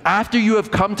resurrection. After you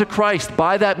have come to Christ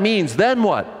by that means, then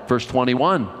what? Verse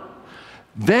 21.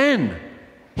 Then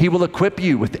he will equip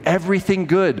you with everything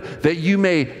good that you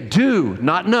may do,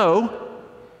 not know.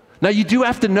 Now you do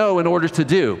have to know in order to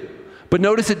do. But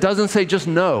notice it doesn't say just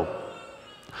know.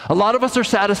 A lot of us are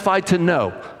satisfied to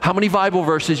know. How many Bible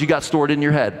verses you got stored in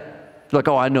your head? You're like,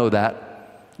 oh, I know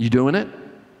that. You doing it?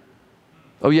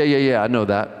 Oh, yeah, I know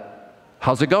that.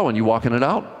 How's it going? You walking it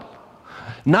out?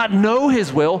 Not know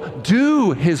his will,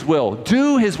 do his will.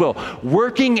 Do his will.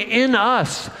 Working in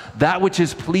us that which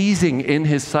is pleasing in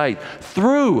his sight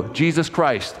through Jesus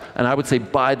Christ. And I would say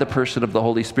by the person of the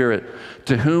Holy Spirit,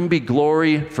 to whom be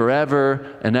glory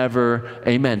forever and ever.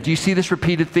 Amen. Do you see this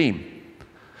repeated theme?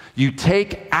 You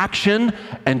take action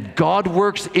and God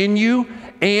works in you,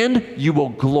 and you will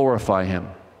glorify him.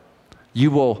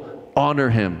 You will honor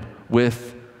him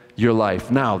with your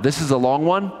life. Now, this is a long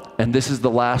one, and this is the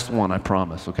last one, I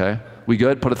promise, okay? We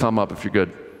good? Put a thumb up if you're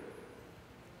good.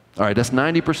 All right, that's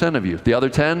 90% of you. The other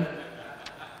 10?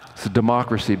 It's a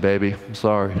democracy, baby. I'm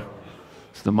sorry.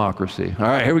 It's democracy. All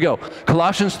right, here we go.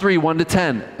 Colossians 3, 1 to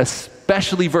 10,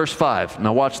 especially verse 5.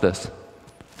 Now watch this.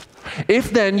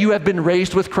 If then you have been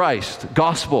raised with Christ,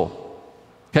 gospel,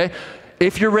 okay?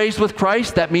 If you're raised with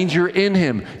Christ, that means you're in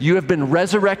him. You have been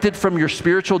resurrected from your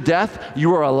spiritual death.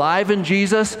 You are alive in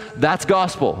Jesus. That's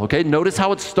gospel, okay? Notice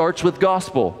how it starts with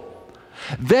gospel.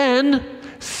 Then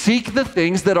seek the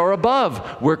things that are above,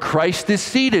 where Christ is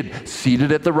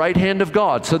seated at the right hand of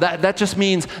God. So that just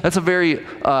means, that's a very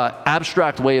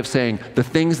abstract way of saying the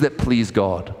things that please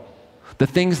God, the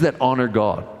things that honor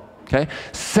God. Okay?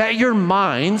 Set your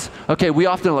minds. Okay, we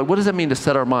often are like, what does that mean to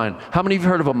set our mind? How many of you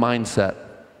heard of a mindset?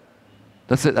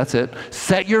 That's it.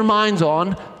 Set your minds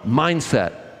on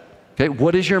mindset. Okay,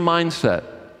 what is your mindset?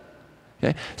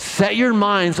 Okay, set your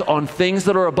minds on things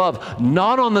that are above,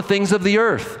 not on the things of the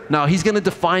earth. Now, he's going to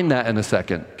define that in a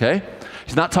second, okay?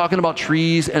 He's not talking about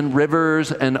trees and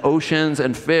rivers and oceans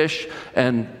and fish,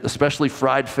 and especially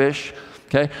fried fish.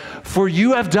 Okay? For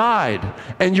you have died,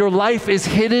 and your life is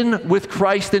hidden with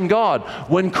Christ in God.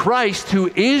 When Christ,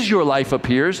 who is your life,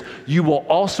 appears, you will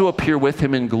also appear with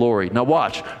him in glory. Now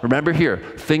watch. Remember here,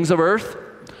 things of earth,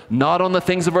 not on the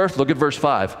things of earth. Look at verse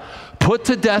 5. Put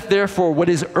to death, therefore, what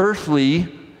is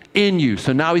earthly in you.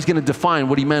 So now he's going to define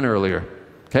what he meant earlier.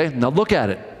 Okay? Now look at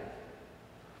it.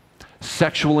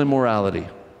 Sexual immorality,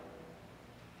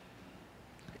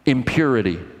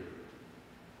 impurity,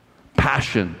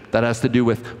 passion, that has to do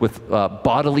with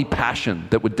bodily passion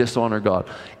that would dishonor God,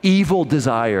 evil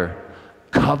desire,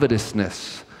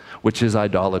 covetousness, which is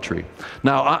idolatry.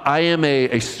 Now, I am a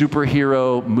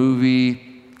superhero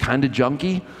movie kind of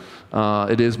junkie.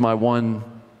 It is my one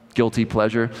guilty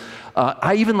pleasure.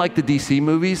 I even like the DC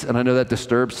movies, and I know that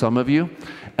disturbs some of you.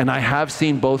 And I have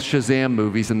seen both Shazam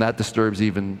movies, and that disturbs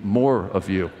even more of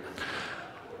you.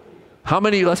 How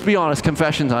many, let's be honest,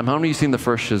 confession time, how many of you seen the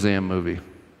first Shazam movie?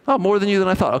 Oh, more than you than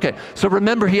I thought. Okay, so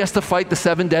remember he has to fight the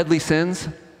 7 deadly sins?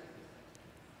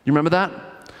 You remember that?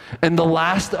 And the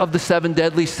last of the 7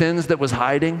 deadly sins that was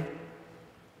hiding,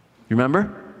 you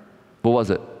remember? What was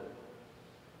it?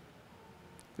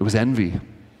 It was envy.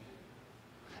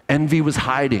 Envy was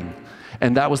hiding.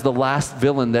 And that was the last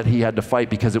villain that he had to fight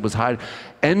because it was hiding.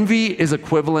 Envy is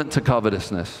equivalent to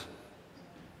covetousness.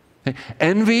 Okay?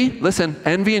 Envy, listen,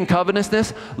 envy and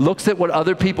covetousness looks at what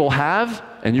other people have,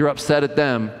 and you're upset at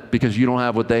them because you don't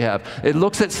have what they have. It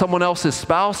looks at someone else's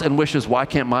spouse and wishes, why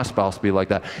can't my spouse be like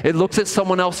that? It looks at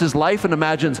someone else's life and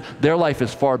imagines their life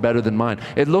is far better than mine.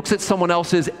 It looks at someone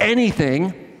else's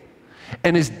anything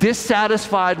and is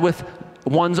dissatisfied with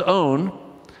one's own,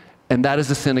 and that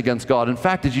is a sin against God. In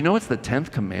fact, did you know it's the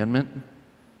 10th commandment?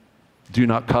 Do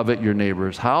not covet your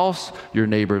neighbor's house, your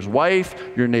neighbor's wife,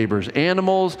 your neighbor's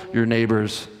animals, your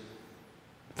neighbor's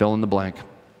fill in the blank.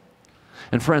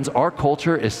 And friends, our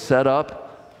culture is set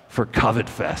up for covet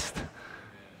fest,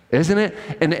 isn't it?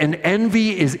 And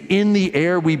envy is in the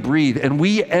air we breathe, and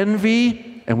we envy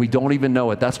and we don't even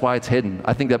know it. That's why it's hidden.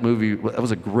 I think that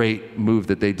was a great move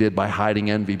that they did by hiding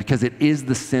envy, because it is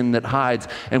the sin that hides,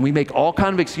 and we make all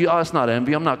kind of excuses. Oh, it's not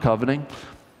envy, I'm not coveting.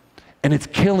 And it's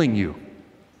killing you.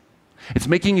 It's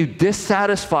making you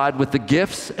dissatisfied with the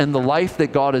gifts and the life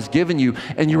that God has given you,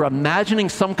 and you're imagining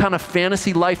some kind of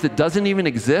fantasy life that doesn't even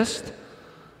exist,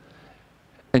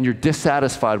 and you're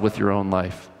dissatisfied with your own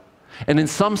life. And in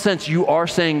some sense, you are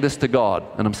saying this to God,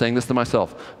 and I'm saying this to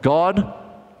myself. God,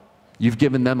 you've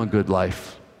given them a good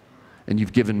life, and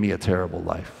you've given me a terrible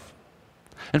life.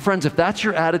 And friends, if that's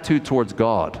your attitude towards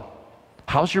God,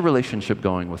 how's your relationship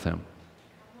going with Him?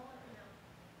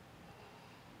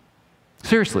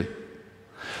 Seriously.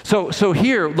 So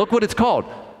here, look what it's called.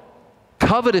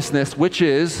 Covetousness, which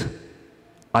is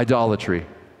idolatry,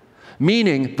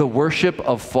 meaning the worship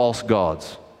of false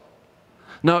gods.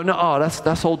 No,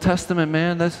 that's Old Testament,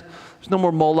 man. There's no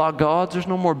more Moloch gods. There's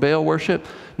no more Baal worship.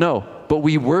 No, but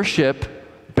we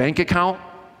worship bank account.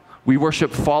 We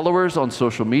worship followers on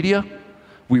social media.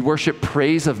 We worship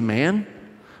praise of man.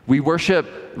 We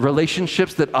worship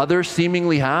relationships that others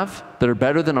seemingly have that are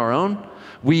better than our own.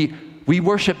 We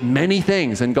worship many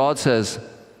things, and God says,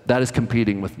 that is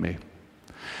competing with me.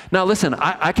 Now listen,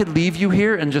 I could leave you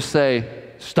here and just say,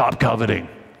 stop coveting,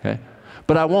 okay?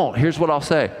 But I won't. Here's what I'll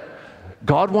say.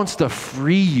 God wants to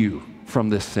free you from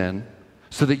this sin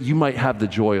so that you might have the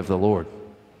joy of the Lord.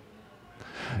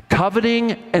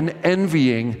 Coveting and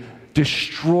envying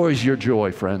destroys your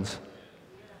joy, friends.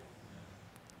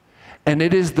 And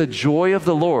it is the joy of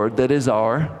the Lord that is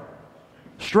our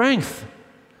strength.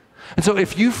 And so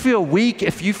if you feel weak,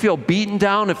 if you feel beaten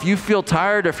down, if you feel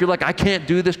tired, if you're like, I can't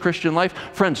do this Christian life,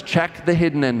 friends, check the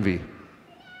hidden envy.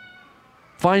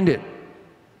 Find it,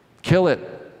 kill it,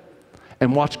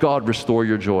 and watch God restore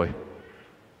your joy.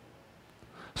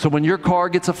 So when your car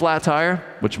gets a flat tire,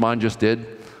 which mine just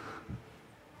did,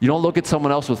 you don't look at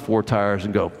someone else with 4 tires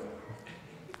and go,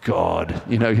 God,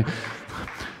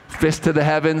 fist to the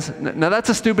heavens. Now that's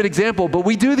a stupid example, but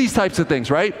we do these types of things,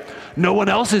 right? No one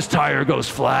else's tire goes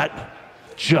flat,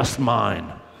 just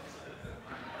mine.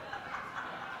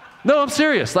 No, I'm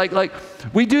serious. Like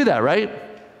we do that, right?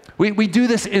 We do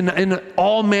this in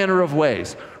all manner of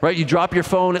ways, right? You drop your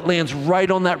phone, it lands right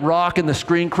on that rock and the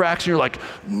screen cracks, and you're like,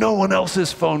 no one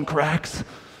else's phone cracks,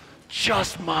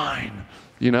 just mine,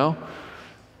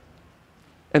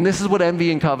 And this is what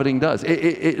envy and coveting does.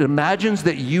 It imagines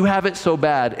that you have it so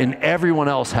bad and everyone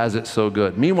else has it so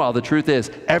good. Meanwhile, the truth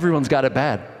is, everyone's got it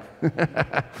bad.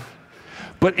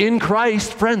 But in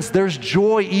Christ, friends, there's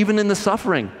joy even in the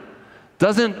suffering.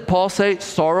 Doesn't Paul say,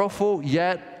 sorrowful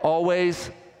yet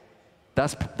always?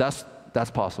 That's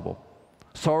possible.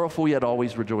 Sorrowful yet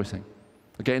always rejoicing.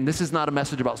 Okay, and this is not a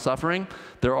message about suffering.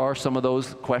 There are some of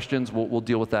those questions. We'll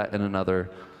deal with that in another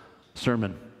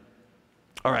sermon.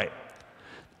 All right.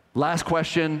 Last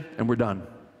question, and we're done.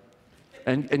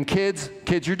 And kids,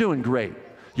 you're doing great.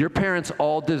 Your parents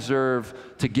all deserve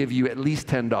to give you at least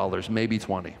 $10, maybe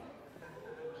 20.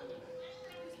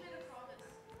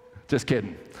 Just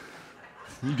kidding.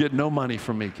 You get no money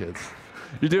from me, kids.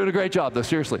 You're doing a great job, though,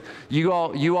 seriously. You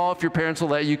all, if your parents will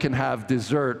let you, can have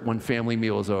dessert when family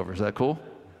meal is over. Is that cool?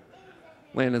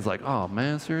 Landon's like, oh,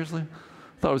 man, seriously?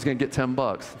 I thought I was going to get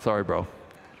 $10. Sorry, bro.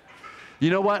 You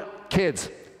know what? Kids,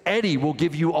 Eddie will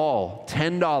give you all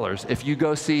 $10 if you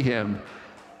go see him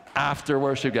after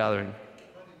worship gathering.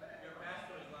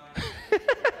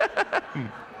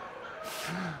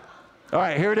 All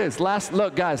right, here it is.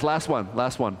 Look, guys, last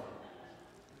one.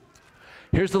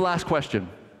 Here's the last question.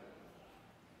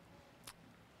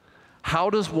 How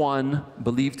does one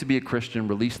believed to be a Christian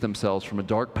release themselves from a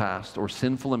dark past or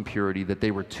sinful impurity that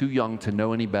they were too young to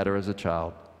know any better as a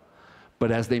child, but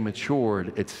as they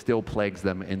matured, it still plagues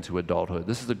them into adulthood?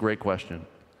 This is a great question.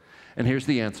 And here's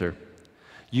the answer.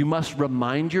 You must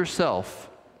remind yourself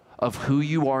of who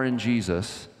you are in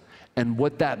Jesus and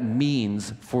what that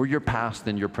means for your past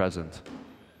and your present.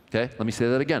 Okay, let me say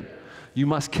that again. You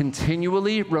must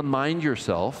continually remind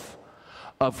yourself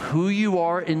of who you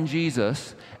are in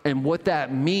Jesus and what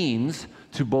that means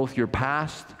to both your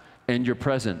past and your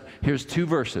present. Here's 2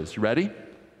 verses. You ready?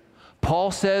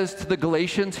 Paul says to the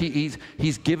Galatians, he's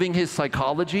giving his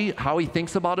psychology, how he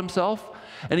thinks about himself.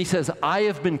 And he says, I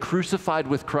have been crucified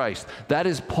with Christ. That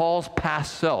is Paul's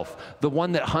past self, the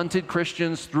one that hunted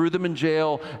Christians, threw them in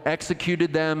jail,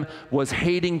 executed them, was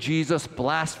hating Jesus,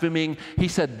 blaspheming. He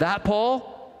said, that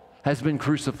Paul has been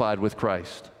crucified with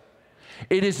Christ.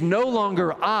 It is no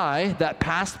longer I, that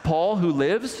past Paul, who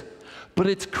lives, but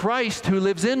it's Christ who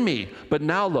lives in me. But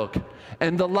now look,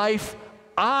 and the life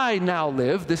I now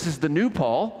live, this is the new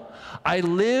Paul, I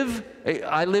live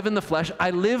in the flesh,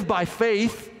 I live by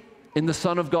faith in the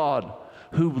Son of God,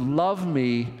 who loved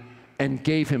me and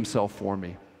gave himself for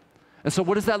me. And so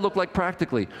what does that look like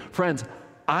practically? Friends,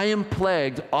 I am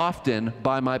plagued often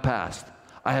by my past.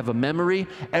 I have a memory.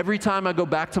 Every time I go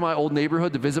back to my old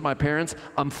neighborhood to visit my parents,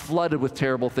 I'm flooded with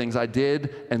terrible things I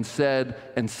did and said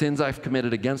and sins I've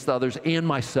committed against others and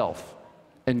myself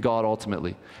and God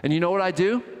ultimately. And you know what I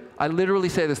do? I literally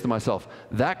say this to myself.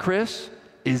 That Chris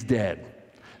is dead.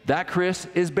 That Chris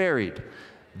is buried.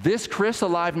 This Chris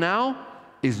alive now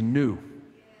is new.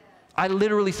 I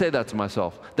literally say that to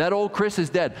myself. That old Chris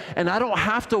is dead. And I don't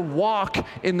have to walk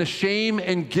in the shame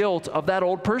and guilt of that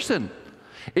old person.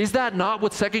 Is that not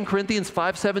what 2 Corinthians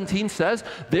 5:17 says?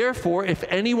 Therefore, if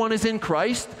anyone is in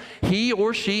Christ, he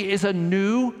or she is a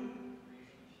new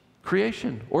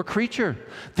creation or creature.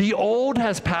 The old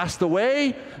has passed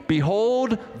away.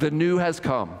 Behold, the new has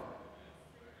come.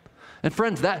 And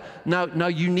friends, now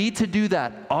you need to do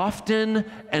that often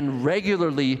and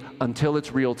regularly until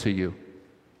it's real to you.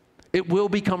 It will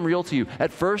become real to you.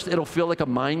 At first, it'll feel like a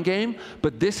mind game,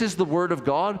 but this is the Word of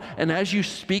God, and as you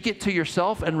speak it to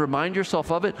yourself and remind yourself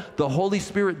of it, the Holy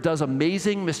Spirit does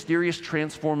amazing, mysterious,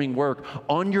 transforming work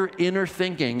on your inner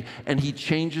thinking, and He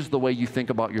changes the way you think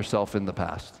about yourself in the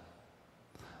past.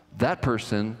 That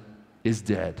person is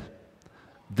dead.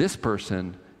 This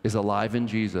person is alive in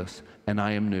Jesus, and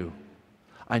I am new.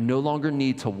 I no longer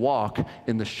need to walk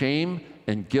in the shame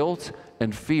and guilt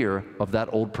and fear of that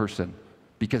old person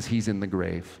because he's in the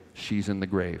grave, she's in the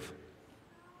grave.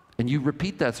 And you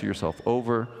repeat that to yourself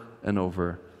over and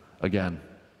over again.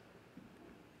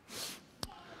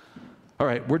 All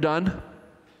right, we're done.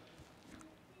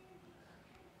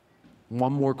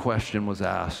 One more question was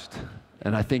asked,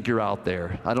 and I think you're out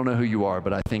there. I don't know who you are,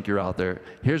 but I think you're out there.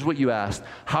 Here's what you asked.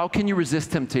 How can you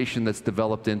resist temptation that's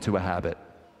developed into a habit?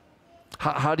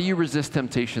 How do you resist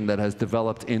temptation that has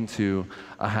developed into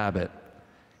a habit?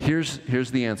 Here's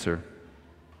the answer.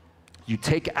 You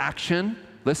take action.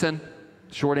 Listen,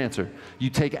 short answer. You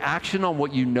take action on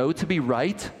what you know to be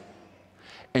right,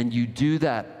 and you do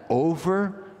that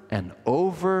over and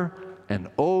over and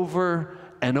over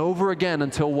and over again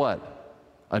until what?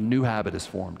 A new habit is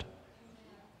formed.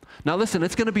 Now listen,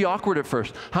 it's going to be awkward at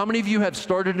first. How many of you have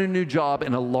started a new job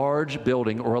in a large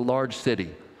building or a large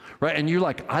city? Right? And you're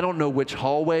like, I don't know which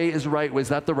hallway is right. Was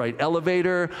that the right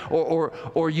elevator?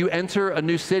 Or you enter a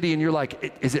new city and you're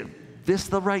like, is it this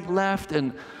the right left?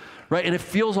 And right? And it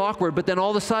feels awkward, but then all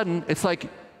of a sudden it's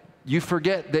like you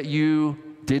forget that you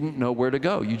didn't know where to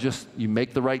go. You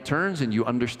make the right turns and you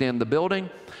understand the building.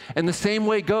 And the same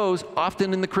way goes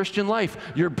often in the Christian life.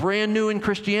 You're brand new in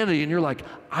Christianity and you're like,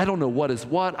 I don't know what is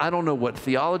what. I don't know what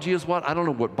theology is what. I don't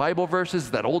know what Bible verses,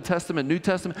 that Old Testament, New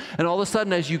Testament. And all of a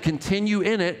sudden as you continue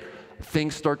in it,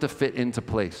 things start to fit into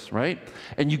place, right?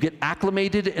 And you get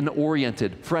acclimated and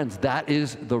oriented. Friends, that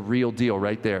is the real deal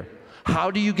right there.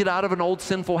 How do you get out of an old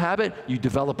sinful habit? You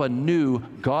develop a new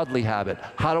godly habit.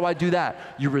 How do I do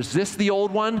that? You resist the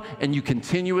old one and you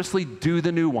continuously do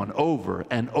the new one over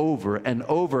and over and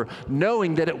over,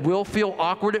 knowing that it will feel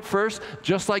awkward at first,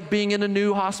 just like being in a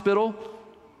new hospital.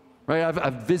 Right?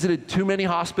 I've visited too many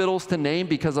hospitals to name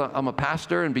because I'm a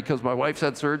pastor and because my wife's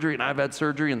had surgery and I've had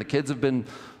surgery and the kids have been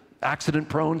accident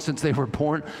prone since they were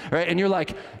born, right? And you're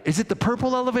like, is it the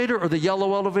purple elevator or the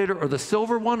yellow elevator or the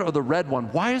silver one or the red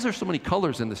one? Why is there so many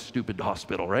colors in this stupid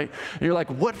hospital, right? And you're like,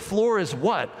 what floor is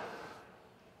what?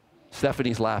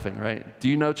 Stephanie's laughing, right? Do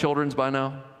you know Children's by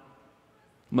now?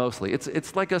 Mostly.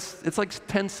 It's like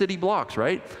 10 city blocks,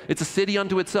 right? It's a city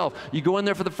unto itself. You go in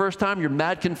there for the first time, you're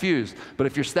mad confused. But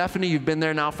if you're Stephanie, you've been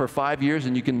there now for 5 years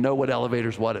and you can know what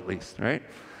elevator's what at least, right?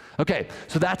 Okay,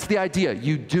 so that's the idea.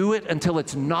 You do it until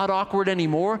it's not awkward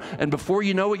anymore, and before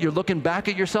you know it, you're looking back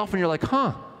at yourself and you're like,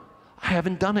 I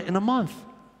haven't done it in a month.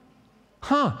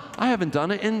 I haven't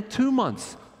done it in 2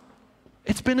 months.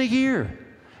 It's been a year.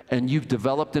 And you've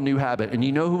developed a new habit. And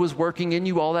you know who was working in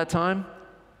you all that time?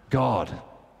 God.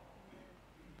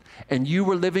 And you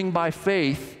were living by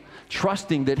faith,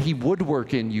 trusting that he would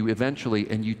work in you eventually,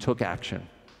 and you took action.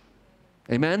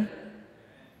 Amen?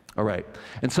 All right.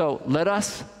 And so let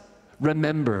us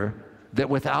remember that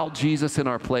without Jesus in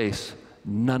our place,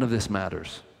 none of this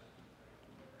matters.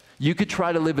 You could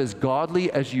try to live as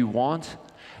godly as you want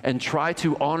and try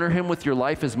to honor him with your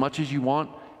life as much as you want,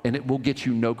 and it will get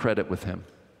you no credit with him.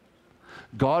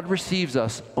 God receives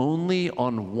us only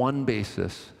on one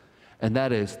basis, and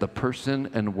that is the person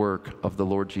and work of the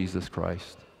Lord Jesus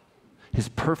Christ. His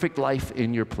perfect life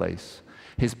in your place,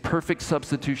 his perfect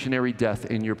substitutionary death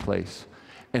in your place,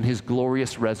 and his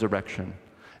glorious resurrection.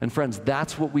 And friends,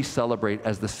 that's what we celebrate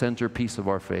as the centerpiece of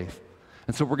our faith.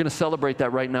 And so we're going to celebrate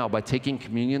that right now by taking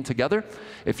communion together.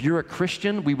 If you're a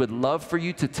Christian, we would love for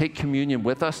you to take communion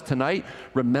with us tonight.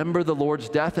 Remember the Lord's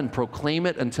death and proclaim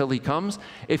it until he comes.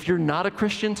 If you're not a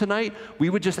Christian tonight, we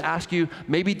would just ask you,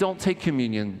 maybe don't take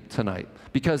communion tonight,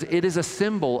 because it is a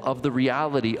symbol of the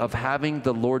reality of having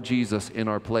the Lord Jesus in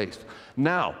our place.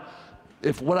 Now,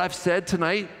 if what I've said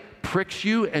tonight pricks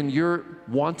you and you're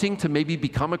wanting to maybe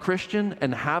become a Christian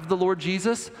and have the Lord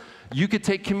Jesus, you could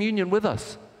take communion with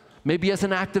us. Maybe as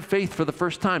an act of faith for the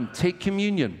first time, take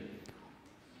communion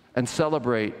and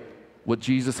celebrate what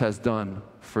Jesus has done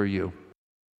for you.